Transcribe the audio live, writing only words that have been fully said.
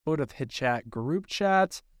of Hit Chat group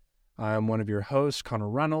chat. I'm one of your hosts, Connor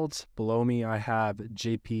Reynolds. Below me, I have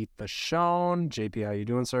JP Fashone. JP, how you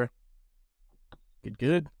doing, sir?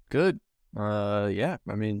 Good. Yeah,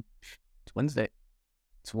 I mean, it's Wednesday.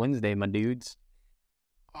 It's Wednesday, my dudes.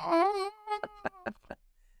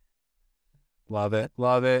 Love it.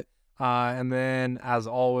 And then, as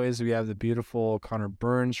always, we have the beautiful Connor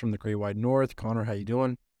Burns from the Great Wide North. Connor, how you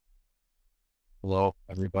doing? Hello,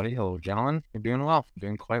 everybody. Hello, John. You're doing well.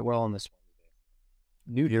 Doing quite well on this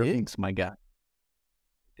New Beautiful. digs, my guy.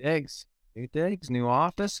 New digs, new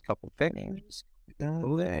office, couple pictures.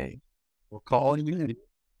 We'll call it.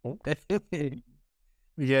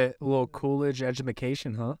 We get a little Coolidge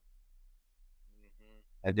education, huh?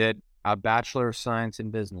 I did a Bachelor of Science in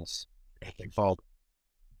Business. Called.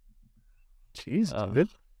 Jeez, dude.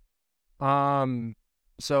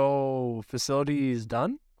 So facility is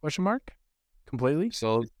done? Question mark? Completely?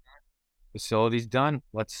 Facility's done.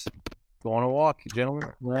 Let's go on a walk,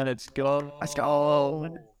 gentlemen. Let's go. Let's go,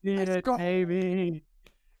 baby.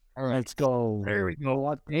 All right. Let's go. There we go.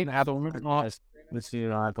 Let's do an Apple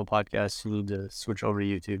podcast. You need to switch over to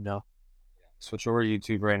YouTube now. Switch over to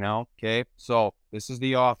YouTube right now. Okay. So this is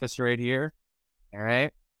the office right here. All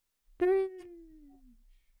right. Got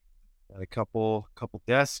a couple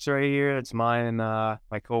desks right here. That's mine and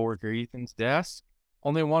my coworker Ethan's desk.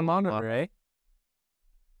 Only one monitor, eh?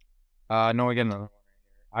 No, I got another one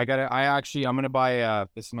right here. I'm gonna buy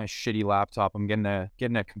this is my shitty laptop. I'm getting a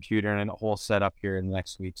computer and a whole setup here in the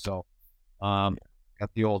next week. So got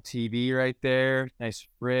the old TV right there, nice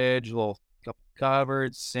fridge, little couple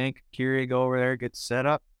cupboards, sink, Keurig over there, good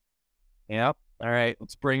setup. Yep. All right,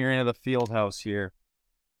 let's bring her into the field house here.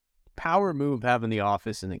 Power move having the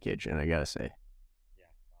office in the kitchen, I gotta say. Yeah,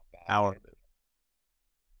 not bad. Power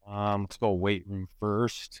move. Let's go weight room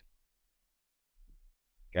first.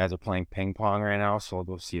 Guys are playing ping pong right now, so I'll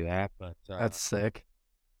go see that. But That's sick.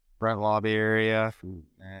 front lobby area.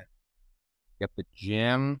 Got the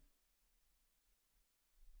gym.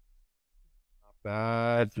 Not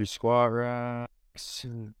bad. 3 squat racks.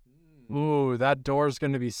 Ooh, that door's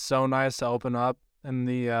going to be so nice to open up in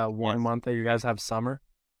the 1 month that you guys have summer.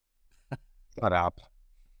 Shut up.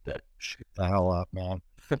 Shut the hell up, man.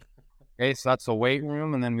 Okay, so that's the weight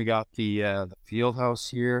room, and then we got the field house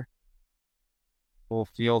here. Full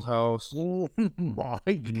field house. Oh my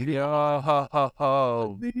Yo.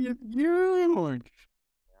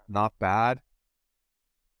 Not bad.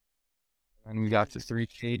 And we got the 3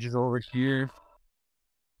 cages over here.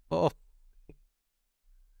 Oh,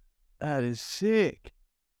 that is sick.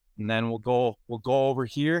 And then we'll go over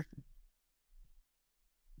here.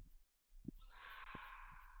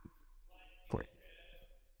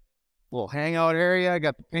 Little hangout area.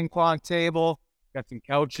 Got the ping pong table. Got some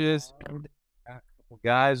couches. Got a couple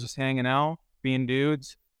guys just hanging out, being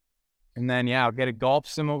dudes. And then I'll get a golf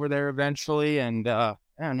sim over there eventually. And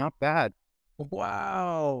not bad.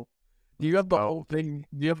 Wow. Do you have the whole thing?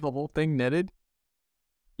 Do you have the whole thing netted?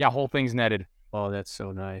 Yeah, whole thing's netted. Oh, that's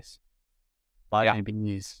so nice. Live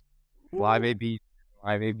ABs. Live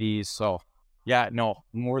ABs. So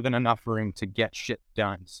more than enough room to get shit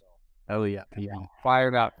done. So Oh yeah.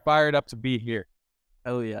 fired up to be here.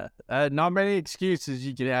 Oh yeah. Not many excuses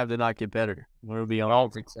you can have to not get better. We'll be on.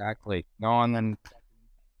 Oh, exactly. No, and then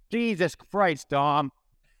Jesus Christ, Dom.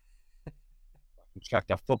 Check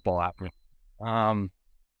that football app.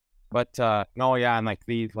 But and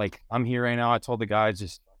I'm here right now. I told the guys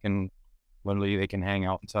just literally they can hang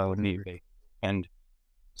out until need be and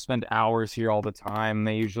spend hours here all the time.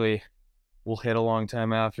 They usually will hit a long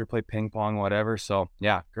time after, play ping pong, whatever. So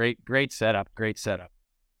yeah, great setup.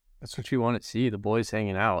 That's what you want to see, the boys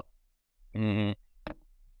hanging out. I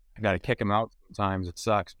got to kick them out sometimes. It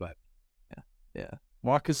sucks, but yeah.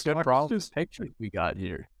 Walk us through the pictures we got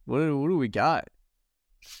here. What do we got?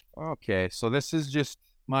 Okay, so this is just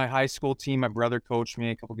my high school team. My brother coached me,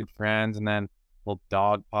 a couple good friends, and then a little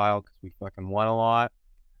dog pile because we fucking won a lot.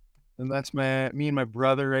 And that's me and my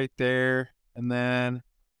brother right there. And then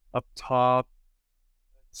up top,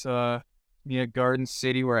 it's me at Garden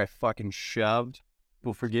City where I fucking shoved.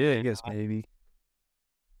 We'll forget, I guess, maybe.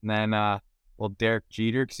 And then Derek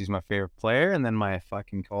Jeter because he's my favorite player, and then my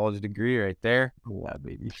fucking college degree right there. Yeah,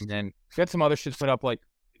 baby. And then got some other shit put up, like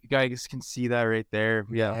you guys can see that right there.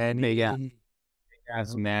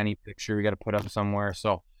 Some Manny picture we got to put up somewhere.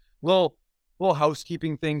 So little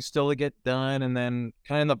housekeeping things still to get done, and then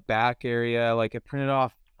kind of in the back area, like I printed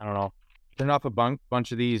off a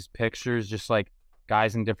bunch of these pictures, just like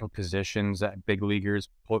guys in different positions that big leaguers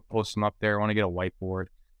post them up there. I want to get a whiteboard.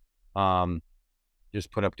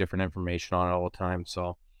 Just put up different information on it all the time.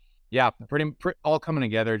 So yeah, pretty all coming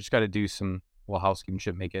together. Just got to do some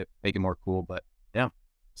housekeeping make it more cool. But yeah.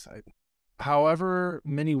 Exciting. However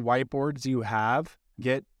many whiteboards you have,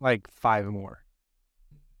 get like 5 more.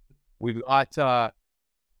 We've got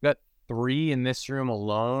 3 in this room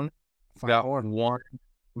alone. We've got 1.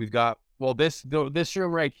 We've got this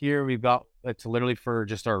room right here. We've got, it's literally for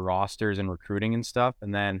just our rosters and recruiting and stuff.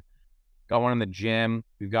 And then got one in the gym.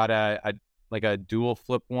 We've got a dual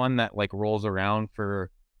flip one that like rolls around for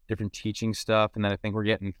different teaching stuff. And then I think we're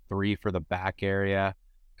getting 3 for the back area,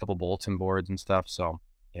 a couple bulletin boards and stuff. So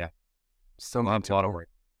yeah, So that's a lot of work.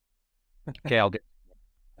 Okay, I'll get.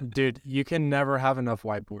 Dude, you can never have enough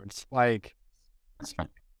whiteboards. Like,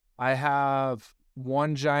 I have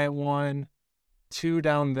 1 giant one, 2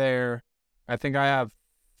 down there. I think I have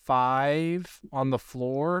 5 on the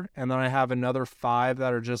floor, and then I have another 5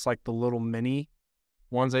 that are just like the little mini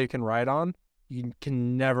ones that you can write on. You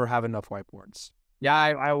can never have enough whiteboards. Yeah,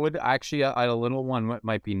 I would actually, a little one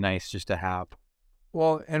might be nice just to have.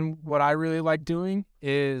 Well, and what I really like doing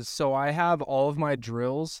is, so I have all of my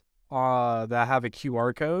drills that have a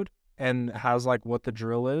QR code and has like what the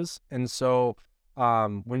drill is. And so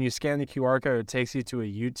when you scan the QR code, it takes you to a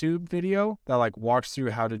YouTube video that like walks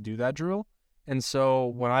through how to do that drill. And so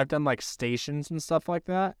when I've done like stations and stuff like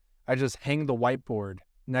that, I just hang the whiteboard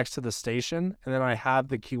next to the station, and then I have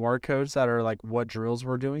the QR codes that are like what drills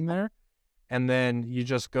we're doing there. And then you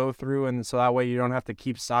just go through, and so that way you don't have to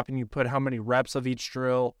keep stopping. You put how many reps of each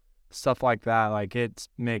drill, stuff like that. Like, it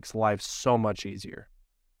makes life so much easier.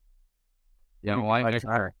 Yeah, well, I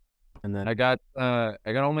got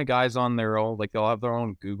all my guys on their own, like they'll have their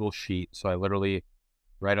own Google sheet. So I literally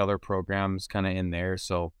write other programs kind of in there,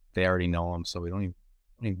 so they already know them. So we don't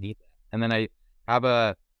even need that. And then I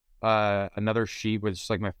have another sheet with just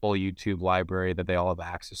like my full YouTube library that they all have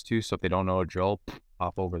access to. So if they don't know a drill,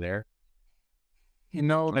 pop over there. You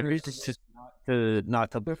know, it's just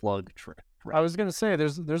not to plug. I was gonna say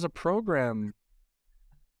there's a program.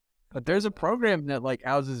 But there's a program that like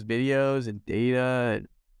houses videos and data and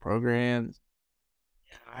programs.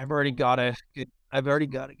 I've already got a good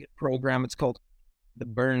program. It's called the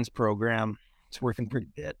Burns program. It's working pretty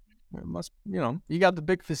good. It must, you got the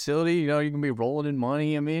big facility, you can be rolling in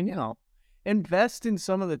money. I mean, invest in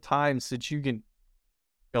some of the time so that you can,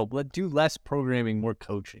 do less programming, more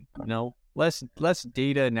coaching, less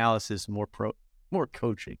data analysis, more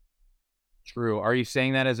coaching. True. Are you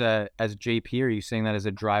saying that as a JP, or are you saying that as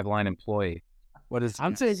a Driveline employee? What is?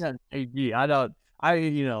 I'm saying that.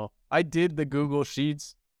 I did the Google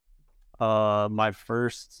Sheets, my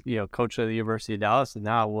first, coach at the University of Dallas, and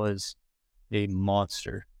that was a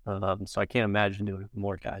monster. So I can't imagine doing it with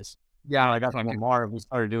more guys. Yeah, I got from Lamar. We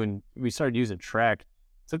started using Track.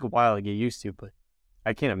 It took a while to get used to, but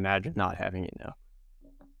I can't imagine not having it now.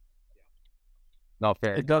 No,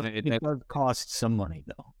 fair. It does cost some money,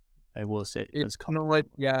 though. I will say it's kind of like,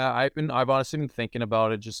 yeah, I've honestly been thinking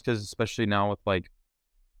about it, just because, especially now with like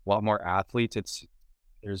a lot more athletes,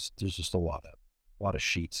 there's just a lot of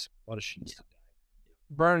sheets. Yeah.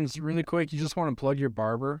 Burns, really quick, you just want to plug your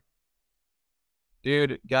barber?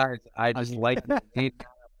 Dude, guys, I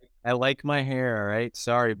like my hair, all right?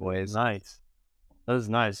 Sorry, boys. Nice. That was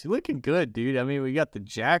nice. You're looking good, dude. I mean, we got the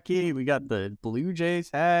jacket, we got the Blue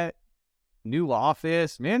Jays hat, new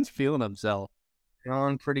office. Man's feeling himself.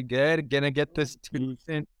 Feeling pretty good. Gonna get this tooth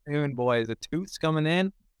in soon, boys. The tooth's coming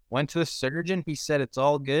in. Went to the surgeon. He said it's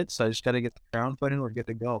all good, so I just got to get the crown put in. We're good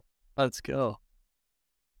to go. Let's go.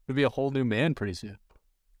 It'll be a whole new man pretty soon.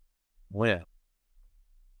 Oh, yeah.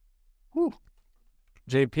 Whew.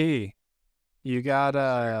 JP, you got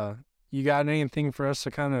anything for us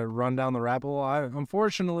to kind of run down the rabbit hole?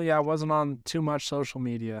 Unfortunately, I wasn't on too much social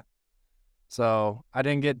media, so I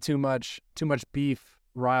didn't get too much beef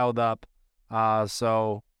riled up.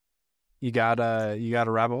 So you got a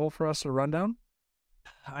rabbit hole for us to run down?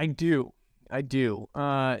 I do.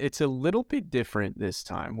 It's a little bit different this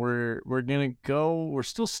time. We're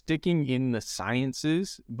still sticking in the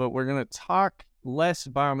sciences, but we're gonna talk less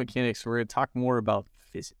biomechanics. We're gonna talk more about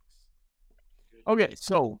physics. Okay,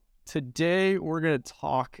 so today we're gonna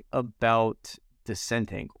talk about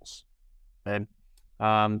descent angles. Okay.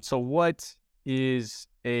 So what is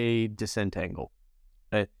a descent angle?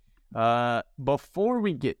 Okay. Before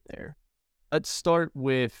we get there, let's start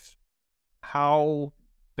with how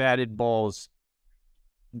batted balls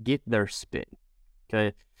get their spin.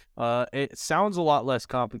 Okay. It sounds a lot less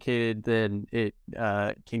complicated than it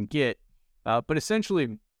can get. But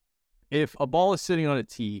essentially, if a ball is sitting on a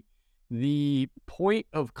tee, the point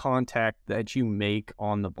of contact that you make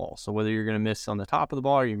on the ball, so whether you're going to miss on the top of the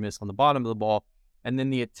ball or you miss on the bottom of the ball, and then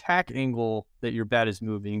the attack angle that your bat is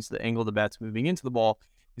moving, so the angle the bat's moving into the ball,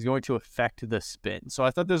 is going to affect the spin. So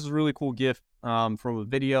I thought this was a really cool GIF from a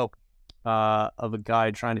video of a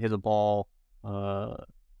guy trying to hit a ball,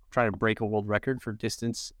 trying to break a world record for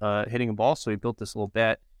distance hitting a ball. So he built this little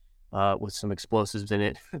bat with some explosives in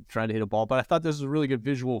it, trying to hit a ball. But I thought this was a really good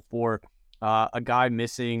visual for a guy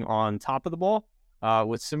missing on top of the ball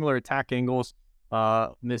with similar attack angles,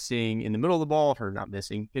 missing in the middle of the ball, or not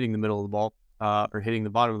missing, hitting the middle of the ball, or hitting the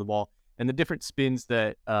bottom of the ball, and the different spins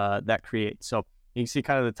that that creates. So you can see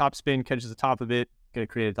kind of the top spin catches the top of it, going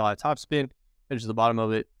to create a lot of top spin, catches the bottom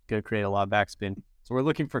of it, going to create a lot of backspin. So we're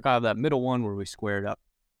looking for kind of that middle one where we square it up.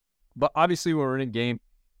 But obviously, when we're in a game,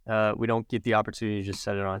 we don't get the opportunity to just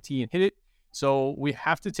set it on a tee and hit it. So we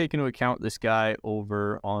have to take into account this guy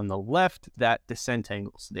over on the left, that descent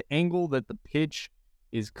angle. So the angle that the pitch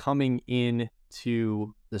is coming in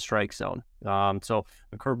to the strike zone. So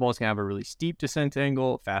a curveball is going to have a really steep descent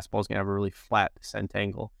angle. Fastball is going to have a really flat descent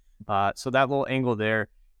angle. So that little angle there,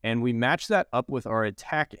 and we match that up with our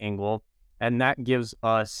attack angle, and that gives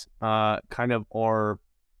us kind of our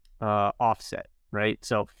offset, right?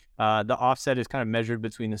 So the offset is kind of measured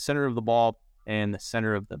between the center of the ball and the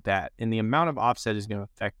center of the bat. And the amount of offset is going to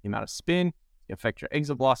affect the amount of spin, it's going to affect your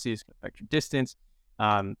exit velocity, it's going to affect your distance.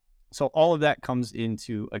 So all of that comes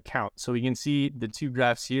into account. So we can see the two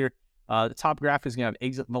graphs here. The top graph is going to have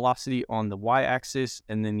exit velocity on the y-axis,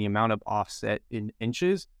 and then the amount of offset in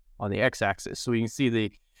inches on the x-axis. So we can see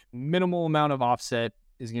the minimal amount of offset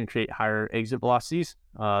is going to create higher exit velocities.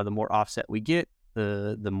 The more offset we get,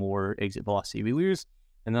 the more exit velocity we lose.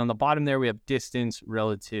 And then on the bottom there, we have distance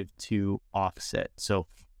relative to offset. So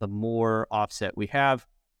the more offset we have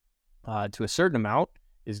to a certain amount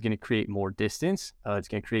is going to create more distance. It's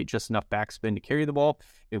going to create just enough backspin to carry the ball.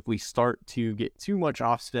 If we start to get too much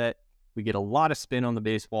offset, we get a lot of spin on the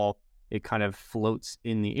baseball. It kind of floats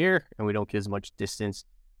in the air, and we don't get as much distance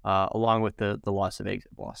along with the loss of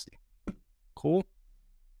exit velocity. Cool?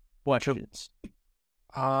 Questions?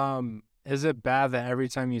 Is it bad that every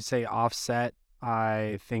time you say offset,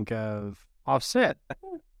 I think of offset?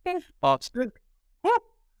 Offset.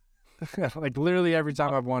 Like literally every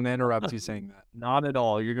time I've wanted to interrupt you saying that. Not at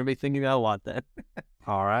all. You're going to be thinking that a lot then.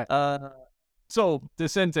 All right. So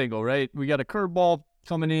descent angle, right? We got a curveball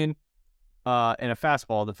coming in and a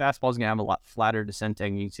fastball. The fastball is going to have a lot flatter descent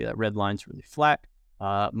angle. You can see that red line's really flat,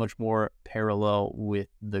 much more parallel with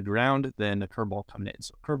the ground than the curveball coming in.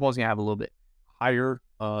 So curveball is going to have a little bit higher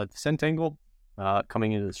descent angle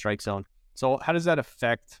coming into the strike zone. So how does that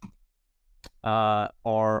affect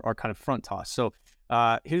our kind of front toss? So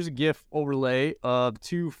here's a GIF overlay of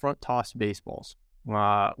two front toss baseballs.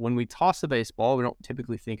 When we toss a baseball, we don't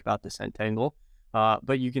typically think about descent angle,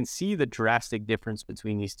 but you can see the drastic difference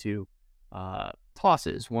between these two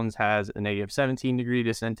tosses. One has a negative 17 degree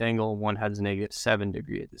descent angle, one has a negative 7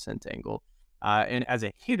 degree descent angle. And as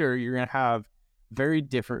a hitter, you're going to have very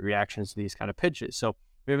different reactions to these kind of pitches. So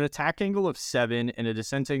we have an attack angle of 7 and a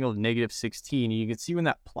descent angle of negative 16. And you can see when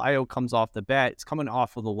that plyo comes off the bat, it's coming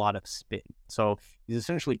off with a lot of spin. So he's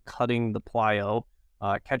essentially cutting the plyo,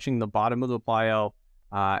 catching the bottom of the plyo,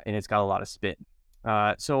 and it's got a lot of spin.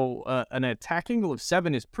 So an attack angle of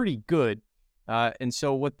 7 is pretty good. And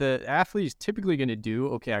so what the athlete is typically going to do,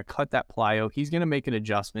 okay, I cut that plyo. He's going to make an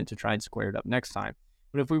adjustment to try and square it up next time.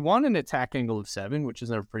 But if we want an attack angle of 7, which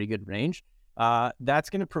is in a pretty good range, that's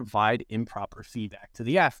going to provide improper feedback to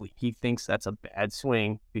the athlete. He thinks that's a bad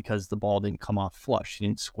swing because the ball didn't come off flush. He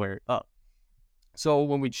didn't square it up. So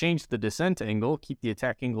when we change the descent angle, keep the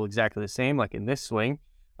attack angle exactly the same, like in this swing,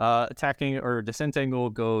 attacking or descent angle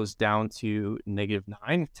goes down to negative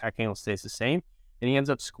 9. Attack angle stays the same, and he ends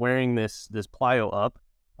up squaring this plyo up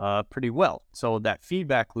pretty well. So that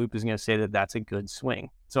feedback loop is going to say that that's a good swing.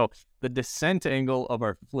 So the descent angle of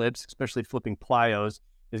our flips, especially flipping plyos,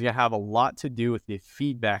 is going to have a lot to do with the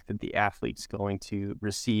feedback that the athlete's going to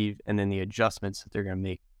receive and then the adjustments that they're going to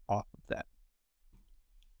make off of that.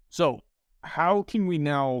 So how can we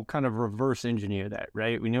now kind of reverse engineer that,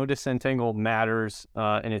 right? We know descent angle matters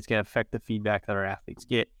and it's going to affect the feedback that our athletes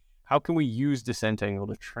get. How can we use descent angle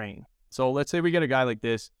to train? So let's say we get a guy like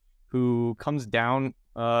this who comes down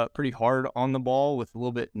pretty hard on the ball with a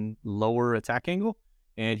little bit lower attack angle,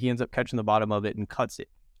 and he ends up catching the bottom of it and cuts it.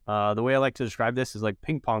 The way I like to describe this is like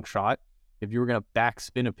ping pong shot. If you were going to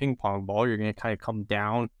backspin a ping pong ball, you're going to kind of come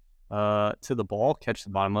down to the ball, catch the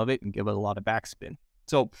bottom of it, and give it a lot of backspin.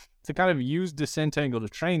 So to kind of use descent angle to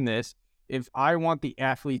train this, if I want the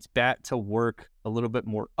athlete's bat to work a little bit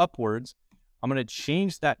more upwards, I'm going to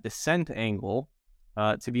change that descent angle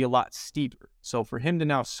to be a lot steeper. So for him to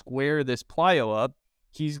now square this plyo up,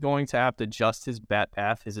 he's going to have to adjust his bat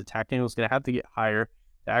path. His attack angle is going to have to get higher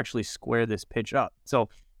to actually square this pitch up. So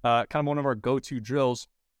kind of one of our go-to drills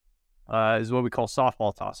is what we call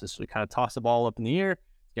softball tosses. So we kind of toss the ball up in the air.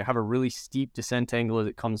 You have a really steep descent angle as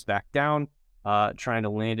it comes back down, trying to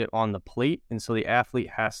land it on the plate. And so the athlete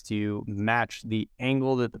has to match the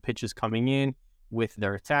angle that the pitch is coming in with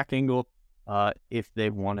their attack angle if they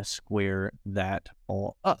want to square that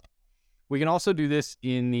ball up. We can also do this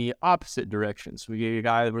in the opposite direction. So we get a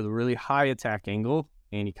guy with a really high attack angle,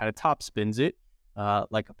 and he kind of top spins it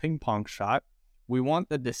like a ping pong shot. We want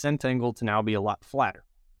the descent angle to now be a lot flatter.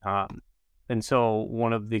 And so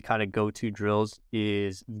one of the kind of go-to drills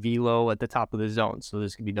is velo at the top of the zone. So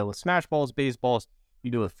this could be done with smash balls, baseballs.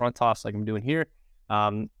 You do a front toss like I'm doing here.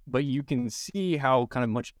 But you can see how kind of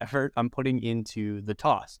much effort I'm putting into the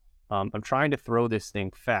toss. I'm trying to throw this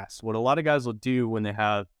thing fast. What a lot of guys will do when they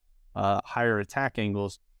have higher attack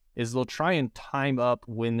angles is they'll try and time up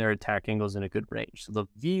when their attack angle is in a good range. So the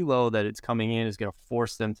velo that it's coming in is going to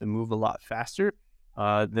force them to move a lot faster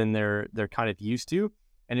than they're kind of used to.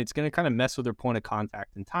 And it's going to kind of mess with their point of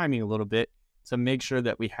contact and timing a little bit to make sure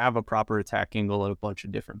that we have a proper attack angle at a bunch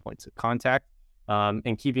of different points of contact.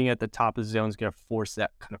 And keeping it at the top of the zone is going to force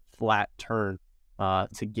that kind of flat turn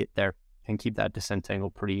to get there and keep that descent angle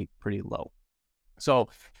pretty low. So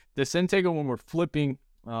descent angle when we're flipping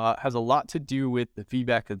has a lot to do with the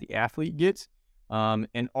feedback that the athlete gets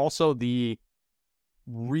and also the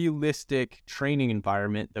realistic training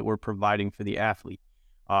environment that we're providing for the athlete.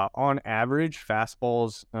 On average,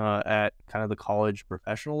 fastballs at kind of the college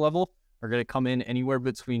professional level are going to come in anywhere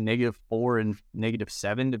between -4 and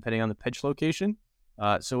 -7, depending on the pitch location.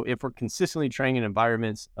 So if we're consistently training in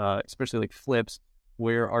environments, especially like flips,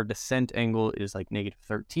 where our descent angle is like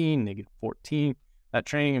 -13, -14, that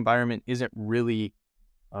training environment isn't really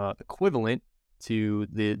equivalent to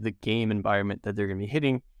the game environment that they're going to be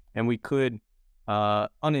hitting. And we could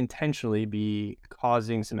unintentionally be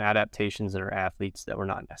causing some adaptations in our athletes that we're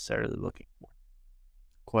not necessarily looking for.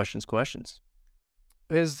 Questions?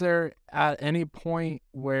 Is there at any point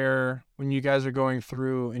where when you guys are going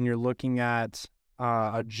through and you're looking at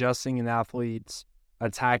adjusting an athlete's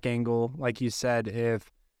attack angle, like you said,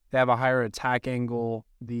 if they have a higher attack angle,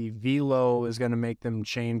 the velo is going to make them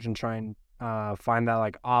change and try and find that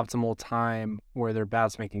like optimal time where their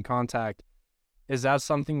bat's making contact? Is that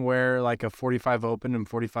something where like a 45 open and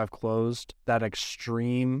 45 closed, that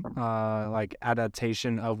extreme like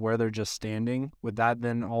adaptation of where they're just standing, would that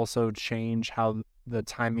then also change how the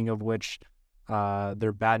timing of which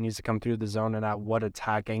their bat needs to come through the zone and at what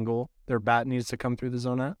attack angle their bat needs to come through the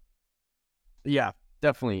zone at? Yeah,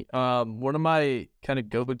 definitely. One of my kind of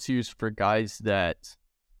go-tos for guys that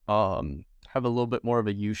have a little bit more of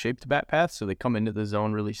a U-shaped bat path, so they come into the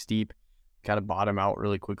zone really steep, kind of bottom out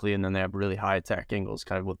really quickly, and then they have really high attack angles,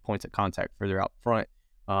 kind of with points of contact further out front.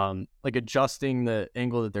 Like adjusting the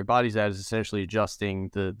angle that their body's at is essentially adjusting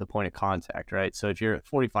the point of contact, right? So if you're at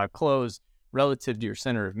 45 close relative to your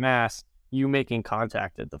center of mass, you making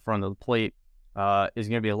contact at the front of the plate is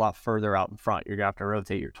going to be a lot further out in front. You're going to have to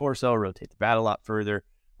rotate your torso, rotate the bat a lot further.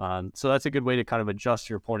 So that's a good way to kind of adjust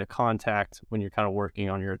your point of contact when you're kind of working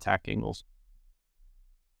on your attack angles.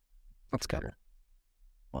 That's good.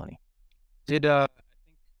 Funny. Did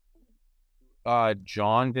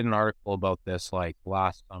John did an article about this like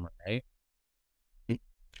last summer, right?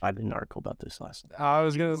 I did an article about this last night. I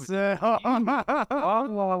was gonna say,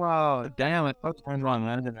 Oh, damn it! What's wrong?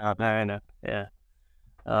 I know. Yeah.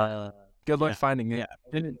 good luck finding it. Yeah,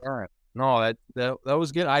 didn't. All right. No, that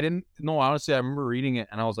was good. I didn't. No, honestly, I remember reading it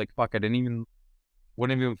and I was like, "Fuck!"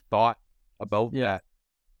 Wouldn't have even thought about that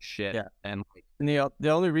shit. Yeah. And the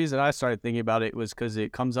only reason I started thinking about it was because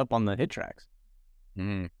it comes up on the hit tracks.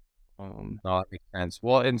 no, that makes sense.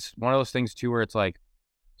 Well, it's one of those things too where it's like,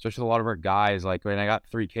 especially a lot of our guys, like when I got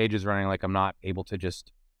 3 cages running, like I'm not able to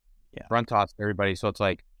just front toss everybody. So it's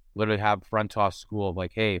like literally have front toss school of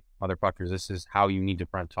like, hey, motherfuckers, this is how you need to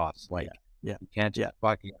front toss. Like, you can't just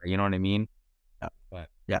fucking, you know what I mean? Yeah. But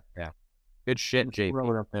yeah. Good shit, JP.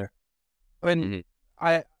 Roll it up there. And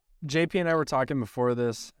JP and I were talking before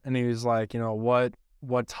this, and he was like, you know,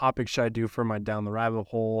 what topic should I do for my Down the Rabbit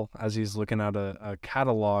Hole, as he's looking at a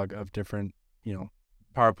catalog of different, you know,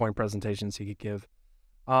 PowerPoint presentations he could give.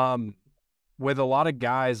 With a lot of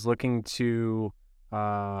guys looking to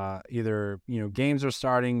either, you know, games are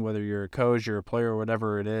starting, whether you're a coach, you're a player, or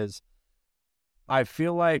whatever it is, I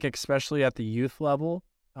feel like, especially at the youth level,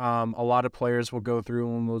 a lot of players will go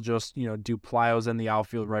through and will just, you know, do plyos in the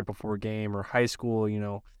outfield right before a game, or high school, you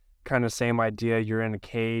know, kind of same idea. You're in a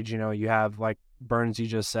cage, you know, you have, like Burns, you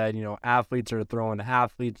just said, you know, athletes are throwing to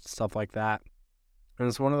athletes, stuff like that. And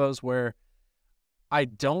it's one of those where I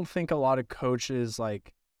don't think a lot of coaches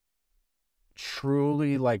like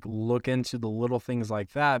truly like look into the little things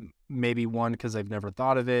like that. Maybe one, because they've never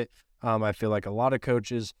thought of it. I feel like a lot of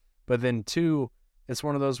coaches. But then two, it's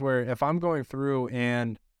one of those where if I'm going through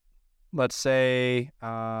and let's say,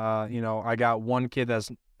 I got one kid that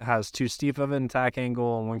has too steep of an attack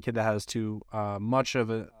angle and one kid that has too much of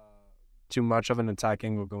an attack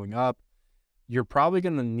angle going up, you're probably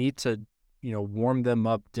going to need to, warm them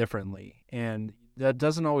up differently. And that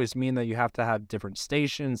doesn't always mean that you have to have different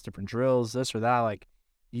stations, different drills, this or that. Like,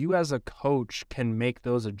 you as a coach can make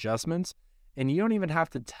those adjustments, and you don't even have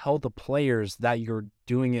to tell the players that you're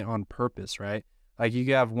doing it on purpose, right? Like, you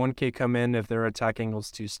can have one kid come in if their attack angle's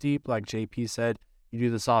too steep, like JP said, you do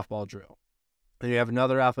the softball drill. And you have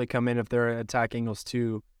another athlete come in if their attack angle's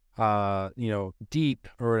too, deep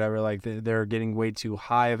or whatever, like they're getting way too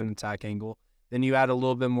high of an attack angle. Then you add a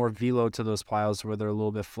little bit more velo to those plyos where they're a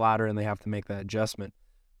little bit flatter and they have to make that adjustment.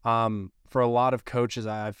 For a lot of coaches,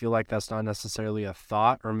 I feel like that's not necessarily a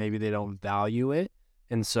thought, or maybe they don't value it.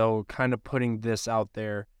 And so kind of putting this out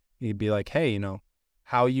there, you'd be like, hey,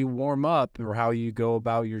 how you warm up or how you go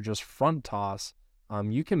about your just front toss,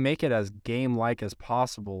 you can make it as game-like as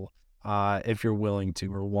possible if you're willing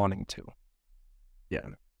to or wanting to. Yeah.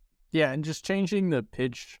 Yeah, and just changing the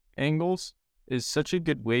pitch angles is such a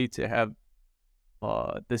good way to have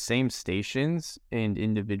the same stations and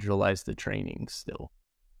individualize the training still.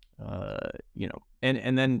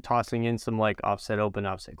 And then tossing in some like offset open,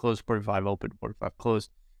 offset close, 45 open, 45 close.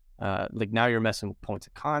 Like now you're messing with points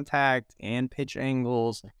of contact and pitch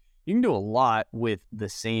angles. You can do a lot with the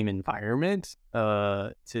same environment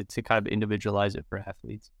to kind of individualize it for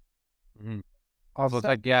athletes. Mm-hmm. Also,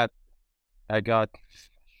 I got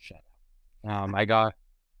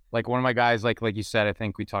like one of my guys, like you said, I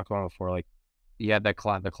think we talked about it before, like he had the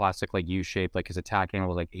classic like U shape, like his attack angle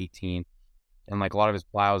was like 18, and like a lot of his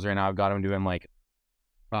plows right now, I've got him doing like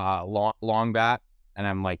long bat, and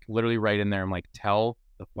I'm like literally right in there. I'm like, tell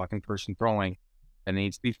the fucking person throwing, and it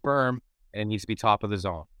needs to be firm, and it needs to be top of the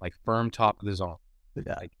zone, like firm top of the zone,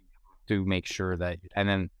 like to make sure that. And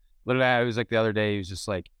then literally, I was like the other day, he was just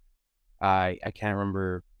like, I can't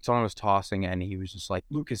remember. Someone was tossing, and he was just like,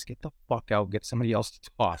 Lucas, get the fuck out, get somebody else to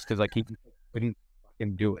toss, because like he couldn't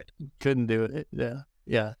fucking do it. Couldn't do it.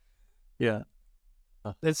 Yeah.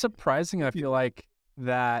 It's surprising. I feel like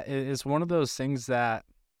that is one of those things that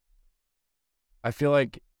I feel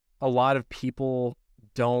like a lot of people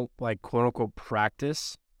don't like quote unquote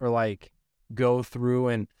practice or like go through.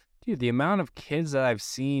 And dude, the amount of kids that I've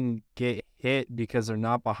seen get hit because they're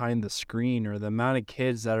not behind the screen, or the amount of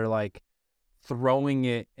kids that are like throwing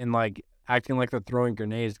it and like acting like they're throwing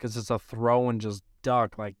grenades because it's a throw and just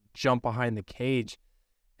duck, like jump behind the cage.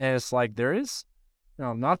 And it's like, there is,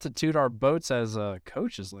 not to toot our boats as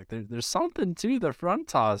coaches, like there's something to the front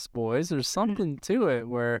toss, boys. There's something to it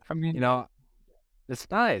where, it's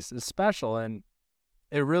nice, it's special, and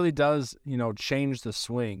it really does, change the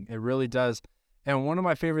swing. It really does. And one of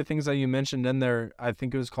my favorite things that you mentioned in there, I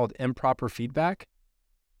think it was called improper feedback.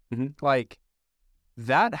 Mm-hmm. Like,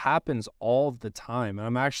 that happens all the time. And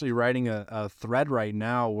I'm actually writing a thread right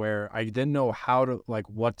now where I didn't know how to, like,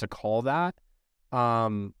 what to call that.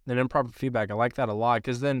 And improper feedback, I like that a lot,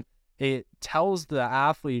 because then it tells the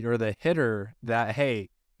athlete or the hitter that, hey,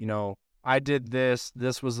 I did this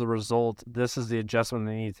was the result, this is the adjustment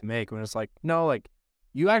they need to make. When it's like, no, like,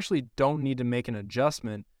 you actually don't need to make an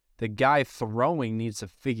adjustment. The guy throwing needs to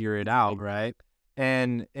figure it out, right?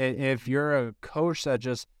 And if you're a coach that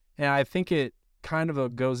just, and I think it kind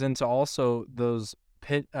of goes into also those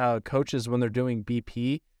coaches when they're doing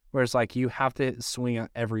BP, where it's like you have to swing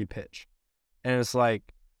at every pitch. And it's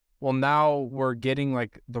like, well, now we're getting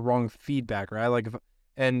like the wrong feedback, right? Like,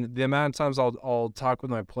 and the amount of times I'll talk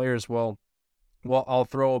with my players, well, I'll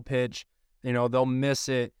throw a pitch, they'll miss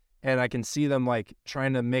it, and I can see them like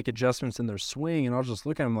trying to make adjustments in their swing, and I'll just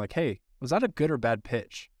look at them like, hey, was that a good or bad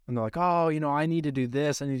pitch? And they're like, oh, I need to do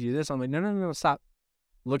this, I need to do this. I'm like, no, stop.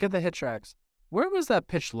 Look at the hit tracks. Where was that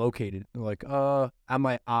pitch located? They're like, at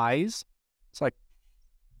my eyes. It's like,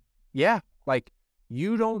 yeah, like,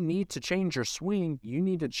 you don't need to change your swing. You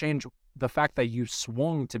need to change the fact that you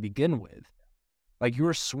swung to begin with. Like,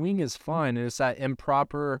 your swing is fine, and it's that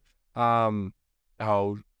improper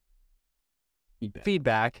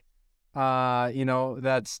feedback,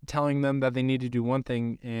 that's telling them that they need to do one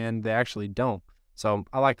thing and they actually don't. So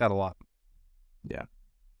I like that a lot. Yeah.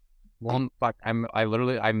 Well, fuck,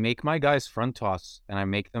 I make my guys front toss, and I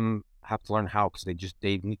make them have to learn how, because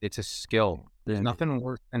it's a skill. There's nothing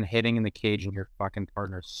worse than hitting in the cage and your fucking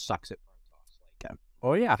partner sucks at front toss. Like,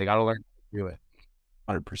 oh yeah, they got to learn to do it.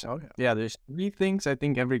 100%. Oh, yeah, there's 3 things I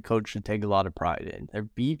think every coach should take a lot of pride in: their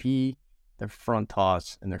BP, their front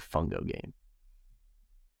toss, and their fungo game.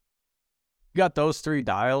 You got those 3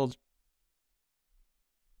 dialed,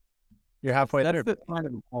 You're halfway That's there. the kind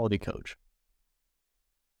of a quality coach.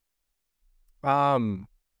 I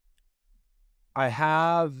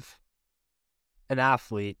have an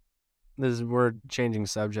athlete. We're changing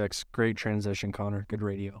subjects. Great transition, Connor. Good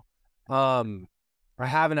radio. I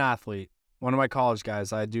have an athlete, one of my college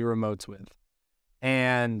guys I do remotes with.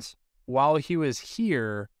 And while he was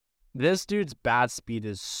here, this dude's bat speed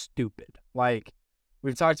is stupid. Like,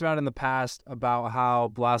 we've talked about in the past about how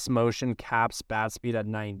Blast Motion caps bat speed at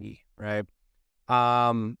 90, right?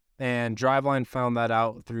 And Driveline found that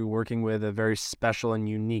out through working with a very special and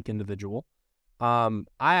unique individual. I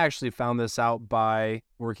actually found this out by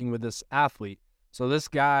working with this athlete. So this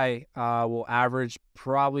guy will average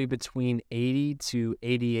probably between 80 to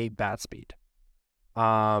 88 bat speed.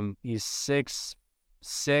 He's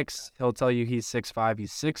 6'6". He'll tell you he's 6'5".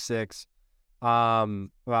 He's 6'6". About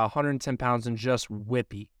 110 pounds and just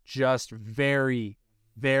whippy, just very,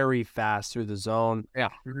 very fast through the zone. Yeah.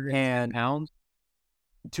 And pounds.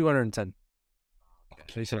 210.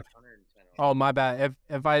 So you said 110. Oh, my bad.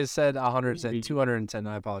 If I said 110, 210,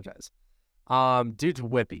 I apologize. Dude's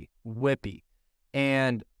whippy.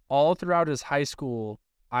 And all throughout his high school,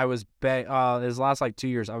 I was his last 2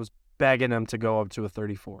 years, I was begging him to go up to a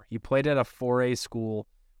 34. He played at a 4A school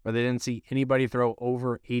where they didn't see anybody throw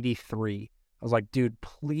over 83. I was like, dude,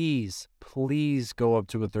 please go up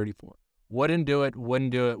to a 34. Wouldn't do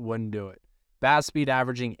it. Bat speed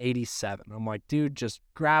averaging 87. I'm like, dude, just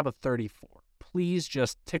grab a 34. Please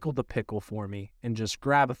just tickle the pickle for me and just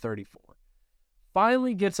grab a 34.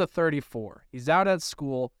 Finally gets a 34. He's out at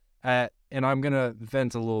school and I'm going to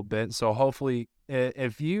vent a little bit. So hopefully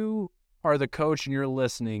if you are the coach and you're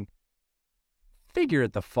listening, figure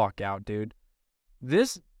it the fuck out, dude.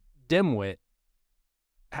 This dimwit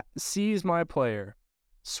sees my player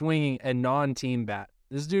swinging a non-team bat.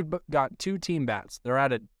 This dude got 2 team bats. They're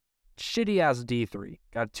at a shitty-ass D3.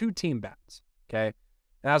 Got 2 team bats, okay?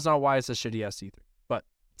 And that's not why it's a shitty-ass D3. But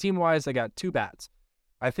team-wise, they got 2 bats.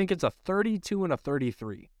 I think it's a 32 and a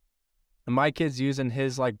 33. And my kid's using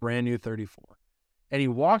his, brand new 34. And he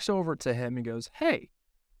walks over to him and goes, hey,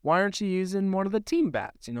 why aren't you using one of the team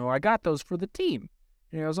bats? I got those for the team.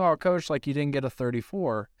 And he goes, oh, coach, you didn't get a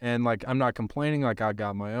 34. And, I'm not complaining. I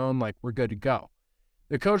got my own. We're good to go.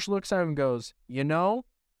 The coach looks at him and goes,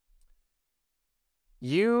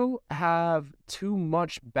 you have too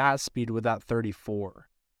much bat speed with that 34.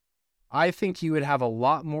 I think you would have a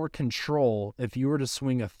lot more control if you were to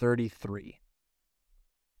swing a 33.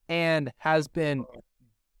 And has been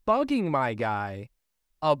bugging my guy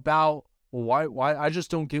about why I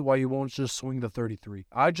just don't get why you won't just swing the 33.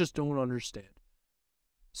 I just don't understand.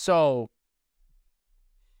 So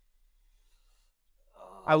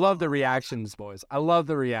I love the reactions, boys. I love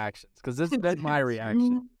the reactions because this has been my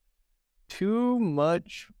reaction. Too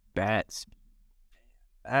much bat speed.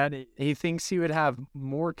 And he thinks he would have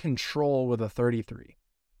more control with a 33.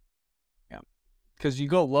 Yeah. Because you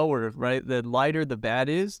go lower, right? The lighter the bat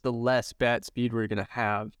is, the less bat speed we're going to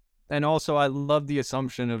have. And also, I love the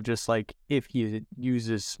assumption of just if he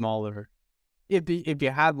uses smaller, if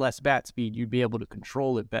you had less bat speed, you'd be able to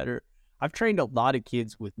control it better. I've trained a lot of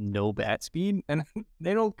kids with no bat speed, and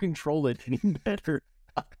they don't control it any better.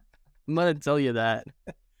 I'm going to tell you that.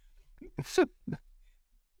 It's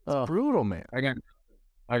brutal, man. I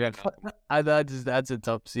got that's a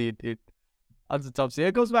tough scene, dude. That's a tough scene.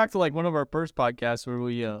 It goes back to one of our first podcasts where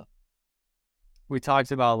we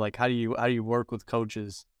talked about how do you work with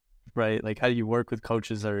coaches, right? How do you work with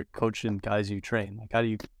coaches that are coaching guys you train? How do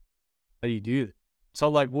you do that? So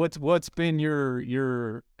what's been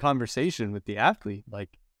your conversation with the athlete?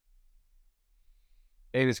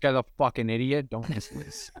 Hey, this guy's a fucking idiot. Don't listen to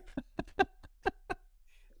this.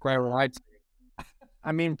 Great rights.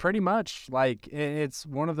 I mean, pretty much. It's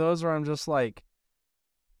one of those where I'm just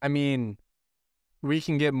we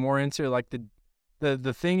can get more into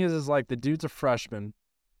the thing is the dude's a freshman,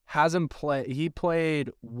 he played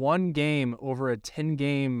 1 game over a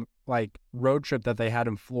 10-game road trip that they had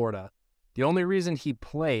in Florida. The only reason he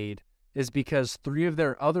played is because 3 of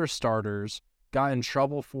their other starters got in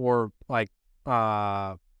trouble for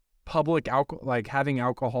public alcohol, having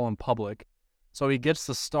alcohol in public. So he gets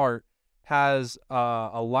the start, has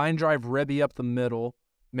a line drive ribby up the middle,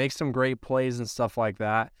 makes some great plays and stuff like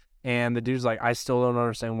that. And the dude's I still don't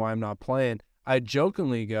understand why I'm not playing. I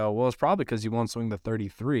jokingly go, well, it's probably because you won't swing the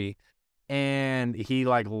 33. And he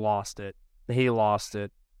lost it.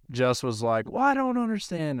 Just was well, I don't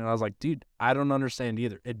understand. And I was like, dude, I don't understand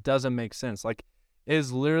either. It doesn't make sense. It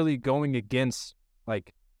is literally going against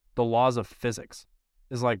the laws of physics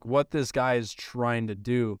is what this guy is trying to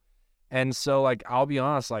do. And so I'll be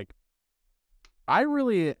honest, I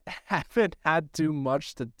really haven't had too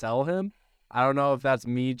much to tell him. I don't know if that's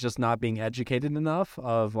me just not being educated enough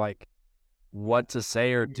of like what to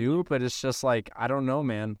say or do, but it's just like, I don't know,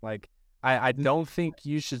 man. Like, I don't think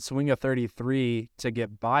you should swing a 33 to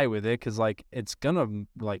get by with it because like it's gonna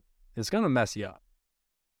mess you up.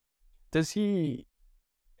 Does he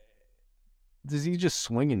just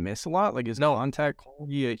swing and miss a lot? Like, is contact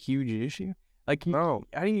quality a huge issue? Like, No.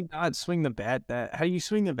 how do you not swing the bat that? How do you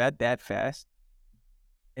swing the bat that fast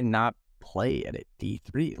and not play at it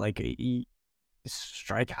D3? Like, he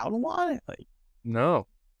strike out a lot. No.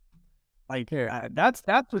 That's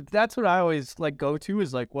what I always like go to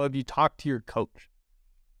is like, well, have you talked to your coach?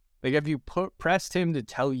 Like, have you pressed him to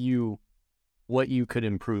tell you what you could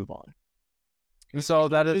improve on? So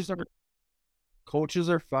that is Coaches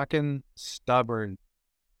are fucking stubborn,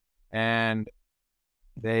 and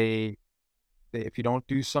they if you don't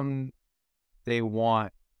do something they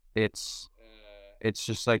want, it's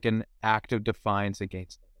just like an act of defiance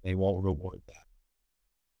against them. They won't reward that.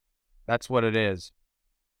 That's what it is.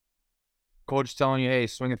 Coach telling you, hey,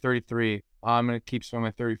 swing a 33. I'm gonna keep swinging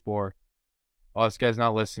a 34. Oh, this guy's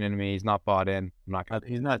not listening to me. He's not bought in. I'm not gonna.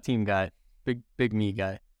 He's not a team guy. Big me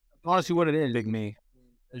guy. Honestly, what it is. big me.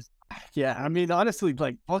 Yeah, I mean, honestly,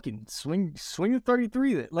 like fucking swing a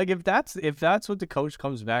 33. Like, if that's what the coach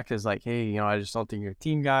comes back as, like, hey, I just don't think you're a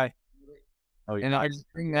team guy. Oh, yeah. And I just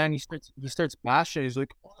think, man, he starts bashing. He's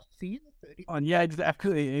like, oh, see the 30. Yeah,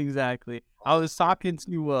 exactly. I was talking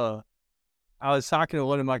to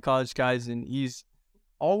one of my college guys, and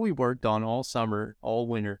all we worked on all summer, all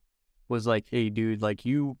winter, was like, hey, dude, like,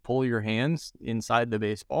 you pull your hands inside the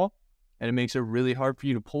baseball, and it makes it really hard for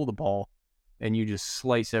you to pull the ball, and you just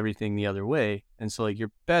slice everything the other way. And so, like,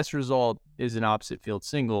 your best result is an opposite field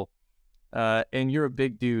single, and you're a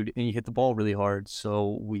big dude, and you hit the ball really hard,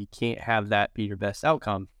 so we can't have that be your best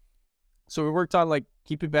outcome. So we worked on, like,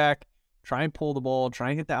 keep it back, try and pull the ball, try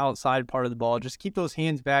and hit the outside part of the ball, just keep those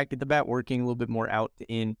hands back, get the bat working a little bit more out to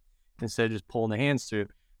in instead of just pulling the hands through.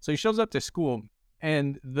 So he shows up to school,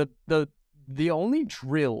 and the only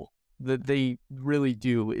drill that they really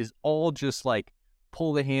do is all just like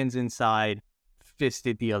pull the hands inside, fist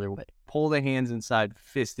it the other way. Pull the hands inside,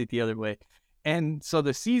 fist it the other way. And so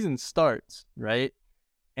the season starts, right?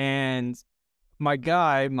 And my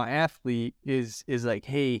guy, my athlete is like,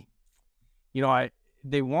 hey,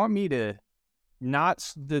 they want me to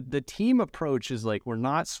not, the team approach is like, we're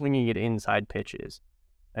not swinging it inside pitches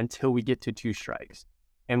until we get to 2 strikes.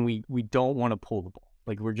 And we don't want to pull the ball.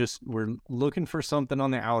 Like, we're looking for something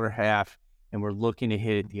on the outer half, and we're looking to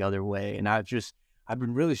hit it the other way. And I've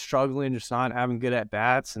been really struggling, just not having good at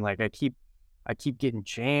bats. And like, I keep getting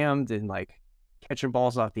jammed and like catching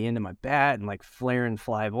balls off the end of my bat and like flaring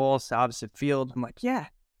fly balls to opposite field. I'm like, yeah,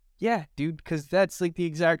 dude, because that's like the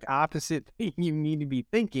exact opposite thing you need to be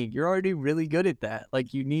thinking. You're already really good at that.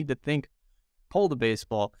 Like, you need to think, pull the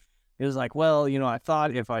baseball. It was like, well, I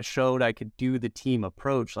thought if I showed I could do the team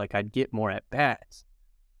approach, like, I'd get more at bats.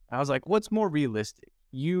 I was like, what's more realistic?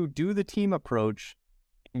 You do the team approach,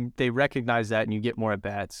 and they recognize that, and you get more at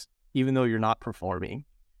bats, even though you're not performing.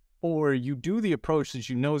 Or you do the approach that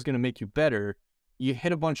you know is going to make you better. You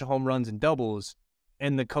hit a bunch of home runs and doubles,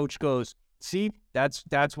 and the coach goes, see, that's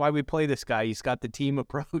why we play this guy. He's got the team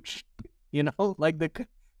approach. Like,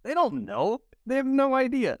 they don't know. They have no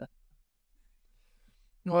idea.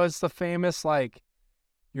 Well, it's the famous, like,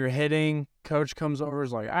 you're hitting, coach comes over,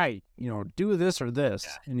 is like, hey, do this or this.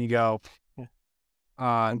 Yeah. And you go,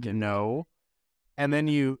 no. And then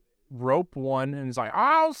you rope one, and it's like,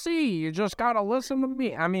 I'll see. You just got to listen to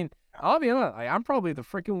me. I mean, I'll be honest, I'm probably the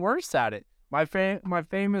freaking worst at it. My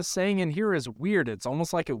famous saying in here is weird. It's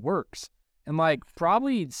almost like it works. And, like,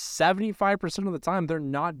 probably 75% of the time, they're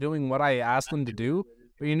not doing what I asked them to do.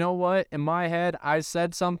 But you know what? In my head, I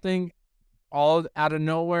said something all out of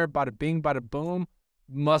nowhere, bada bing, bada boom,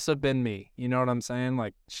 must have been me. You know what I'm saying?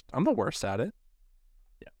 Like, I'm the worst at it.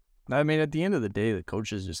 Yeah. I mean, at the end of the day, the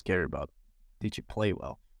coaches just care about, did you play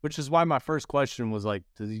well? Which is why my first question was like,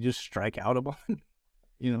 does he just strike out a bunch?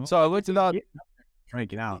 So I looked it up.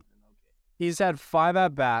 Striking out. He's had 5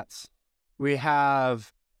 at-bats. We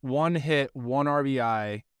have 1 hit, 1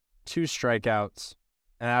 RBI, 2 strikeouts.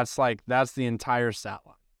 And that's the entire stat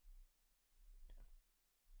line.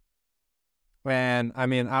 And, I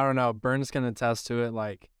mean, I don't know. Burns can attest to it.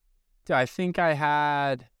 Like, dude, I think I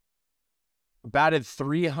had batted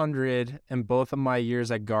 300 in both of my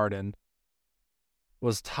years at Garden.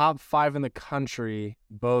 Was top 5 in the country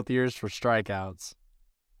both years for strikeouts.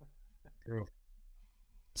 True.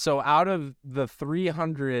 So out of the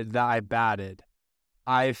 300 that I batted,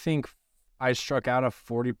 I think I struck out a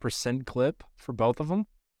 40% clip for both of them.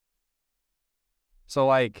 So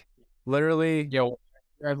like literally, Yo,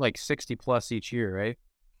 you have like 60 plus each year, right?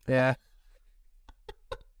 yeah.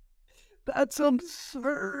 That's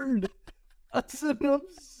absurd. That's an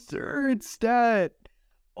absurd stat.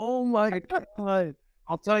 Oh my god.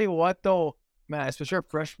 I'll tell you what though, man, especially our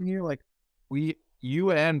freshman year, like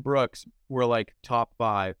you and Brooks were like top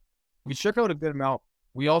 5. We shook out a good amount.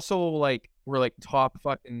 We also like were like top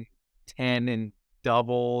fucking 10 in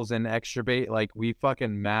doubles and extra bait. Like we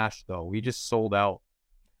fucking mashed though. We just sold out.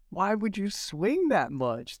 Why would you swing that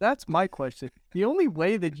much? That's my question. The only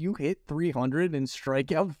way that you hit 300 and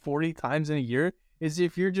strike out 40 times in a year is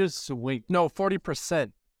if you're just swing. No,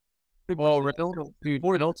 40%. Well,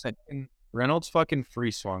 Reynolds fucking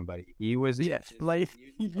free swung, buddy. He was Like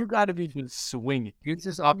you got to be just swinging. he was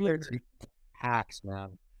just up there to hacks,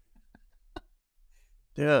 man.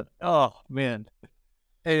 Yeah. Oh man.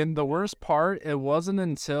 And the worst part, it wasn't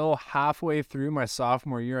until halfway through my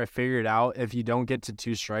sophomore year I figured out if you don't get to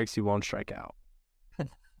 2 strikes, you won't strike out.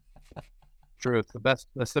 True. It's the best.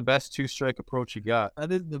 That's the best 2-strike approach you got.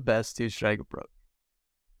 That is the best 2-strike approach.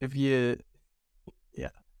 If you,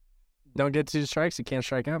 Don't get 2 strikes, you can't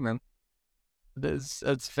strike out, man.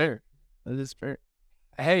 that's fair. That is fair.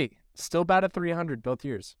 Hey, still bad at 300 both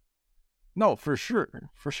years. No, for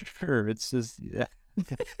sure. For sure. It's just, yeah.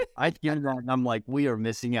 I hear that and I'm like, we are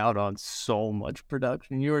missing out on so much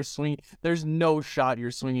production. You are swinging. There's no shot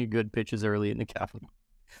you're swinging good pitches early in the capital.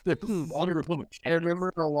 I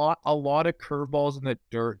remember a lot of curveballs in the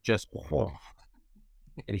dirt. Just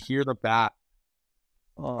and hear the bat.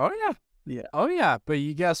 Oh, yeah. Yeah. Oh, yeah. But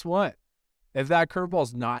you guess what? If that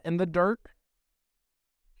curveball's not in the dirt,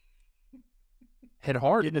 hit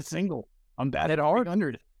hard. Get a single. I'm bad Hit hard.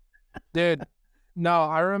 300. Dude, no,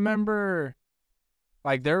 I remember,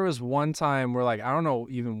 like, there was one time where, like, I don't know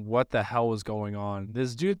even what the hell was going on.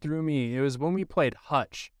 This dude threw me. It was when we played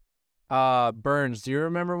Hutch. Burns, do you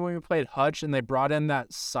remember when we played Hutch and they brought in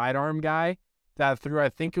that sidearm guy that threw, I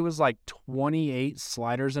think it was like 28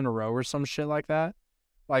 sliders in a row or some shit like that?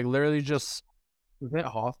 Like, literally just... Was that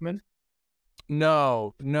Hoffman?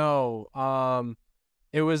 No.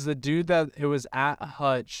 It was the dude that... It was at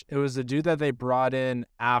Hutch. It was the dude that they brought in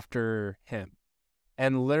after him.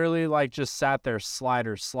 And literally, like, just sat there,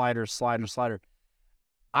 slider.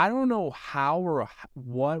 I don't know how or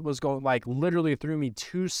what was going, like, literally threw me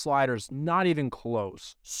 2 sliders, not even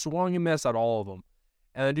close. Swung and missed at all of them.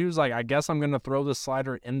 And the dude was like, I guess I'm going to throw the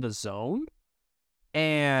slider in the zone.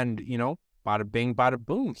 And, you know, bada bing, bada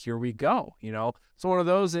boom, here we go. You know, it's one of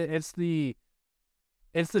those, it's the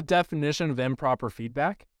definition of improper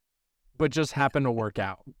feedback, but just happened to work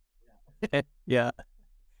out. Yeah.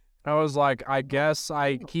 I was like, I guess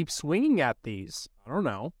I keep swinging at these. I don't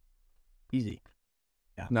know. Easy.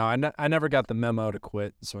 Yeah. No, I never got the memo to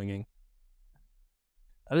quit swinging.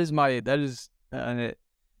 That is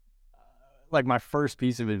like my first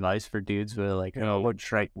piece of advice for dudes who are like, oh, what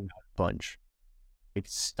strike bunch. Like,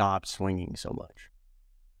 stop swinging so much.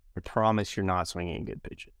 I promise you're not swinging good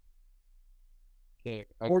pitches. Okay.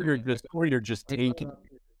 Or you're just taking.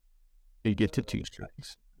 You get to 2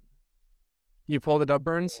 strikes. You pulled it up,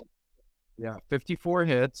 Burns? Yeah, 54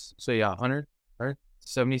 hits. So yeah,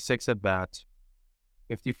 176 at bats.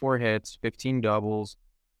 54 hits, 15 doubles,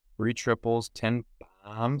 3 triples, 10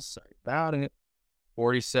 bombs. Sorry about it.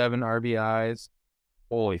 47 RBIs.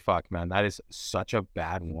 Holy fuck, man. That is such a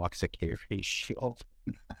bad walks to K ratio.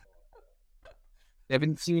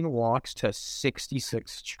 17 walks to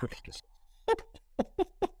 66 strikes.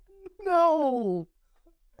 No.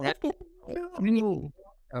 No.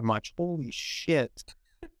 How much? Holy shit.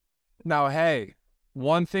 Now, hey,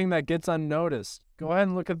 one thing that gets unnoticed. Go ahead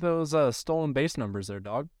and look at those stolen base numbers there,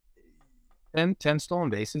 dog. 10 stolen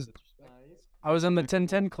bases. I was in the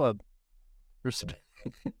 10-10 club.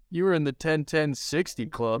 You were in the 10-10-60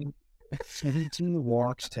 club. 17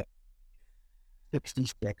 walks to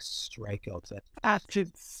 66 strikeouts. That's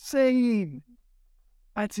insane.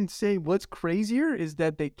 That's insane. What's crazier is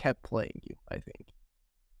that they kept playing you, I think.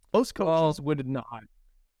 Most coaches would not.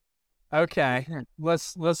 Okay,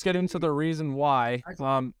 let's get into the reason why.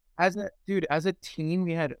 As a team,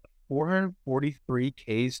 we had 443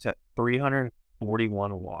 Ks to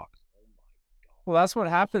 341 walks. Well, that's what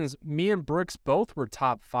happens. Me and Brooks both were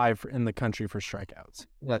top 5 in the country for strikeouts.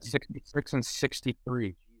 That's 66 and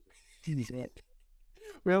 63.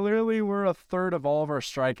 We literally were a third of all of our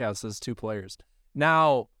strikeouts as 2 players.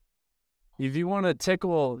 Now, if you want to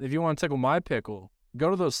tickle my pickle, go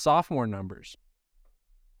to those sophomore numbers.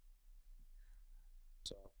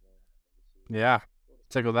 Yeah,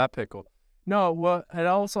 tickle that pickle. No, well, it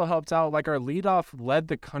also helped out. Like, our leadoff led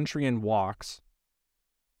the country in walks.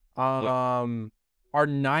 our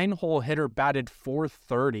 9-hole hitter batted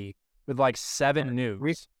 430 with like 7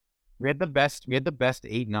 nukes. We had the best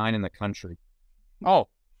 8-9 in the country. Oh,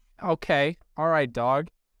 okay. All right, dog.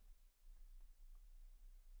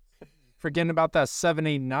 Forgetting about that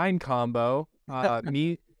 7-8-9 combo.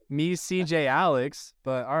 Me, CJ, Alex.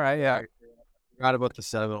 But all right, yeah. Forgot about the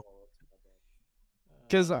 7.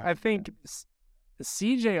 Because I think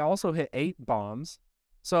CJ also hit 8 bombs.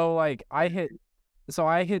 So like I hit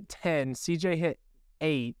 10. CJ hit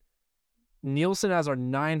 8. Nielsen as our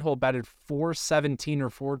 9-hole batted 417 or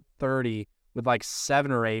 430 with like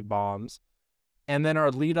 7 or 8 bombs. And then our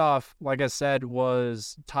leadoff, like I said,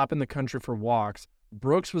 was top in the country for walks.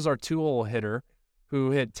 Brooks was our 2-hole hitter who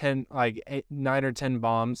hit 9 or 10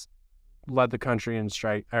 bombs, led the country in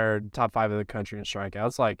top 5 of the country in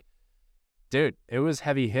strikeouts. Like, dude, it was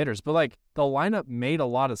heavy hitters. But like the lineup made a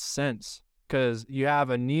lot of sense because you have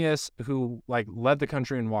Aeneas who like led the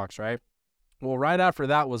country in walks, right? Well, right after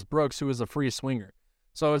that was Brooks, who was a free swinger.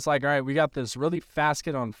 So it's like, all right, we got this really fast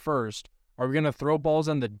kid on first. Are we going to throw balls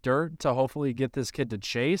in the dirt to hopefully get this kid to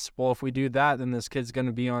chase? Well, if we do that, then this kid's going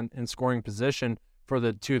to be in scoring position for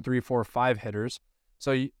the 2, 3, 4, 5 hitters.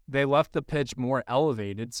 So they left the pitch more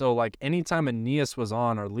elevated. So like anytime Aeneas was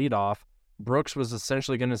on or leadoff, Brooks was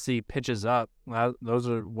essentially going to see pitches up. Those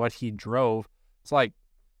are what he drove. It's like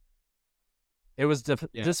it was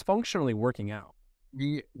dysfunctionally working out.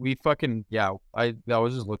 We fucking, yeah, I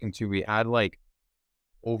was just looking too. We had like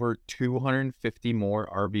over 250 more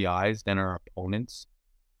RBIs than our opponents.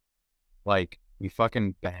 Like, we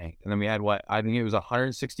fucking banged. And then we had what? I think it was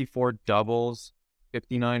 164 doubles,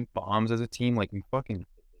 59 bombs as a team. Like, we fucking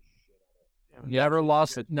never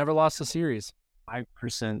lost a series.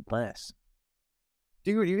 5% less.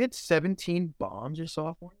 Dude, you hit 17 bombs your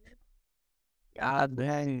sophomore year? God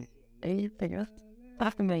dang.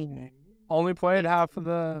 Only played half of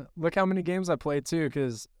the. Look how many games I played too,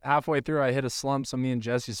 because halfway through I hit a slump, so me and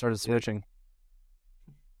Jesse started switching.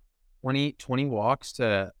 20 walks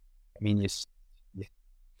to. I mean, you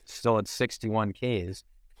still at 61 Ks.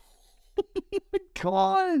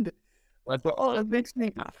 God, that makes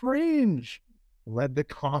me cringe. Led the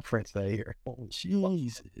conference that year. Oh,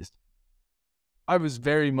 Jesus. I was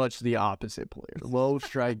very much the opposite player. Low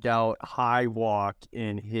strikeout, high walk,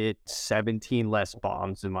 and hit 17 less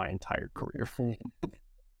bombs in my entire career.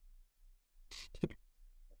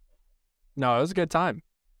 No, it was a good time.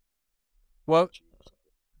 What's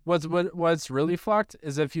really fucked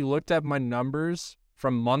is if you looked at my numbers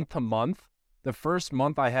from month to month, the first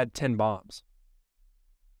month I had 10 bombs.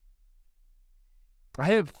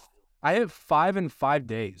 I have 5 in 5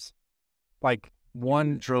 days. Like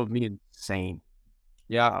one drove me insane.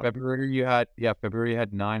 Yeah, February you had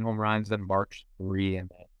 9 home runs, then March 3,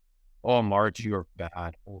 and then March you were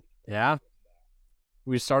bad. Yeah.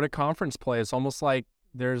 We started conference play. It's almost like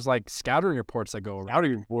there's like scouting reports that go around.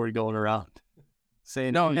 Scouting report going around.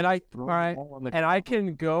 Saying no, and I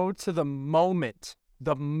can go to the moment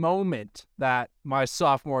that my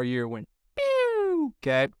sophomore year went pew.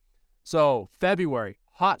 Okay. So February,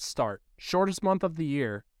 hot start, shortest month of the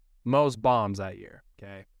year, most bombs that year.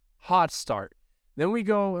 Okay. Hot start. Then we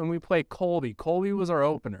go and we play Colby. Colby was our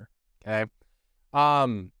opener. Okay.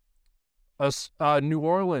 New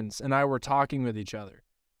Orleans and I were talking with each other.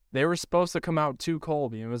 They were supposed to come out to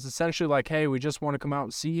Colby. It was essentially like, hey, we just want to come out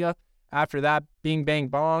and see ya. After that, bing, bang,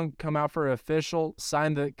 bong, come out for an official,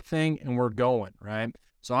 sign the thing, and we're going, right?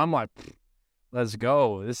 So I'm like, let's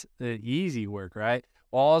go. This is easy work, right?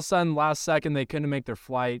 All of a sudden, last second, they couldn't make their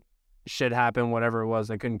flight. Shit happened, whatever it was,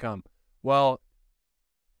 they couldn't come. Well,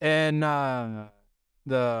 in the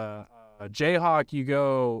Jayhawk, you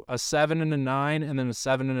go a 7 and a 9, and then a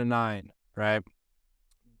 7 and a 9, right?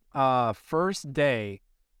 First day,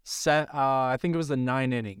 I think it was the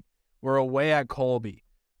 9th inning. We're away at Colby.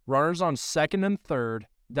 Runners on second and third,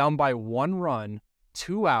 down by 1 run,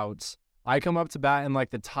 2 outs. I come up to bat in like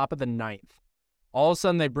the top of the 9th. All of a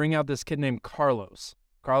sudden, they bring out this kid named Carlos.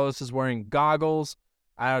 Carlos is wearing goggles.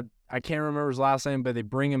 I can't remember his last name, but they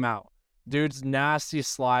bring him out. Dude's nasty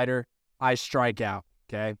slider. I strike out.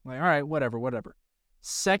 Okay. Like, all right, whatever.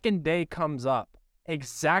 Second day comes up.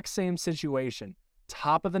 Exact same situation.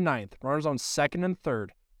 Top of the 9th. Runners on second and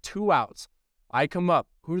third. 2 outs. I come up.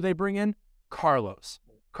 Who do they bring in? Carlos.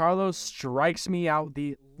 Carlos strikes me out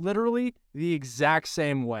literally the exact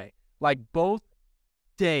same way. Like both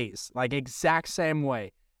days. Like exact same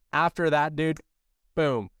way. After that, dude,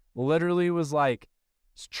 boom. Literally was like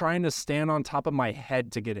trying to stand on top of my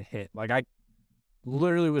head to get a hit. Like I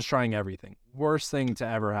literally was trying everything. Worst thing to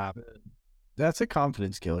ever happen. That's a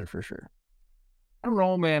confidence killer for sure. I don't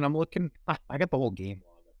know, man. I'm looking. I got the whole game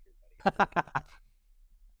log up here, buddy.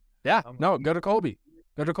 Yeah, no, go to Colby.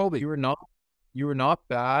 Go to Colby. You were not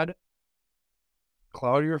bad.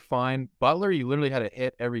 Cloudy, you were fine. Butler, you literally had a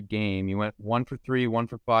hit every game. You went 1 for 3, 1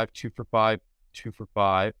 for 5, 2 for 5, 2 for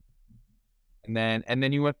 5. And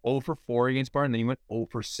then you went 0 for 4 against Bar, and then you went 0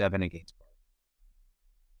 for 7 against Bar.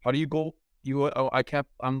 How do you go? I can't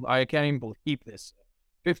even believe this.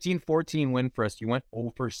 15-14 win for us. You went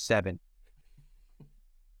 0 for 7.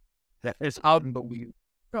 That is unbelievable.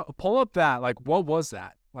 Pull up that. Like, what was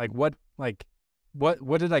that? What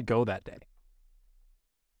did I go that day?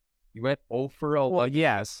 You went 0 for 11. Well,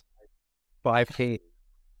 yes. 5K.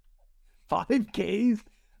 5Ks?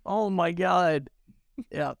 Oh my God.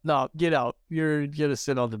 Yeah, no, get out. You're gonna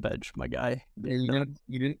sit on the bench, my guy. You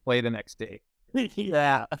didn't play the next day.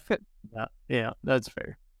 Yeah. Yeah, that's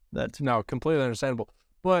fair. No, completely understandable.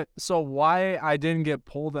 But so why I didn't get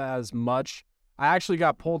pulled as much, I actually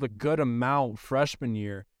got pulled a good amount freshman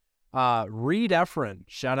year. Reed Efren,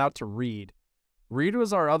 shout out to Reed. Reed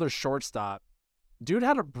was our other shortstop. Dude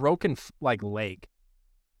had a broken leg.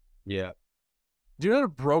 Yeah. Dude had a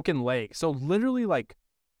broken leg. So literally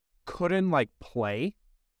couldn't play.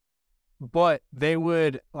 But they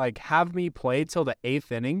would have me play till the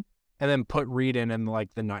 8th inning and then put Reed in the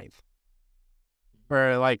 9th.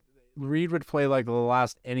 Where Reed would play the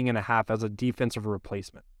last inning and a half as a defensive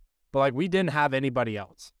replacement. But we didn't have anybody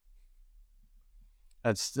else.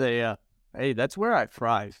 That's hey, that's where I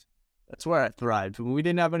thrived. When we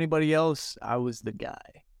didn't have anybody else, I was the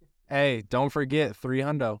guy. Hey, don't forget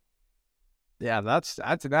 300. Yeah, that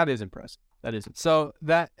is impressive. That is impressive. So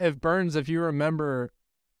if you remember,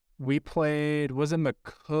 we played, was it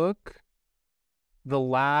McCook? The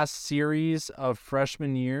last series of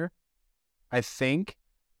freshman year, I think.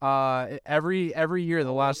 Every year,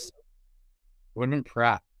 the last. Wouldn't have been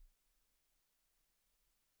Pratt.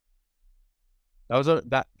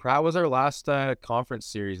 Pratt was our last conference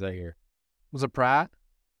series that year. Was it Pratt?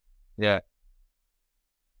 Yeah.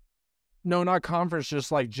 No, not conference,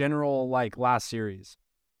 just general last series.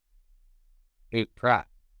 Hey, Pratt.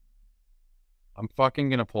 I'm fucking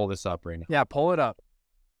gonna pull this up right now. Yeah, pull it up.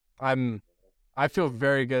 I feel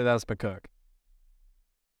very good that's McCook.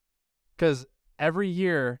 Because every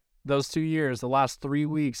year, those 2 years, the last 3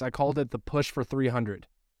 weeks, I called it the push for 300.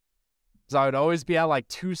 So I would always be at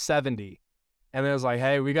 270. And then it was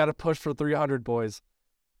hey, we got to push for 300, boys.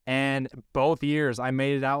 And both years, I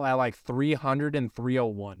made it out at 300 and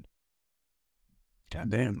 301.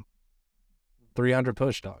 Goddamn. 300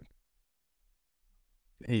 push, dog.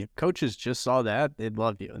 Hey, if coaches just saw that, they'd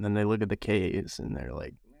love you. And then they look at the Ks and they're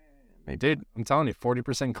like, hey, dude, I'm telling you,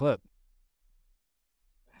 40% clip.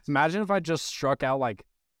 Imagine if I just struck out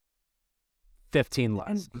 15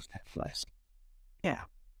 less. Yeah.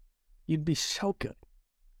 You'd be so good.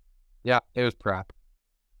 Yeah, it was Pratt.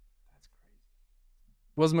 That's crazy.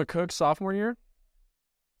 Was McCook sophomore year?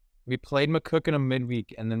 We played McCook in a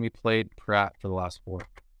midweek, and then we played Pratt for the last 4.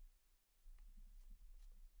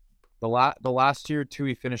 The last year, too,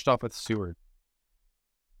 we finished off with Seward.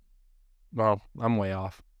 Well, I'm way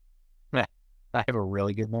off. I have a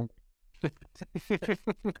really good one.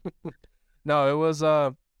 No,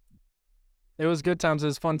 it was good times. It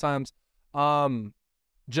was fun times.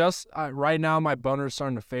 Just right now, my boner's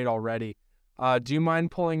starting to fade already. Do you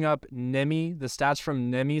mind pulling up Nemi, the stats from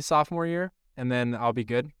Nemi sophomore year, and then I'll be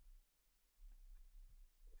good?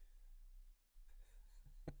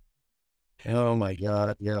 Oh my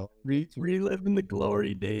God! Yeah, reliving the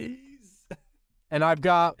glory days. And I've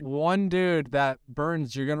got one dude that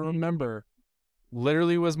Burns, you're gonna remember,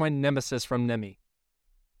 literally was my nemesis from Nemi.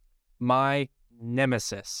 My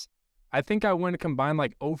nemesis. I think I went combined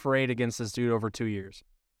 0 for 8 against this dude over 2 years,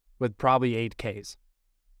 with probably 8 Ks.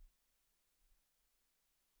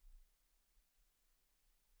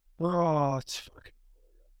 Oh, it's fucking.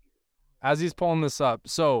 As he's pulling this up,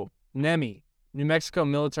 so Nemi, New Mexico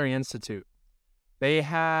Military Institute, they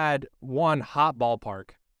had 1, hot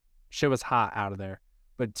ballpark. Shit was hot out of there.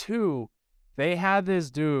 But 2, they had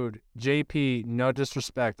this dude, JP, no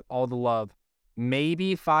disrespect, all the love,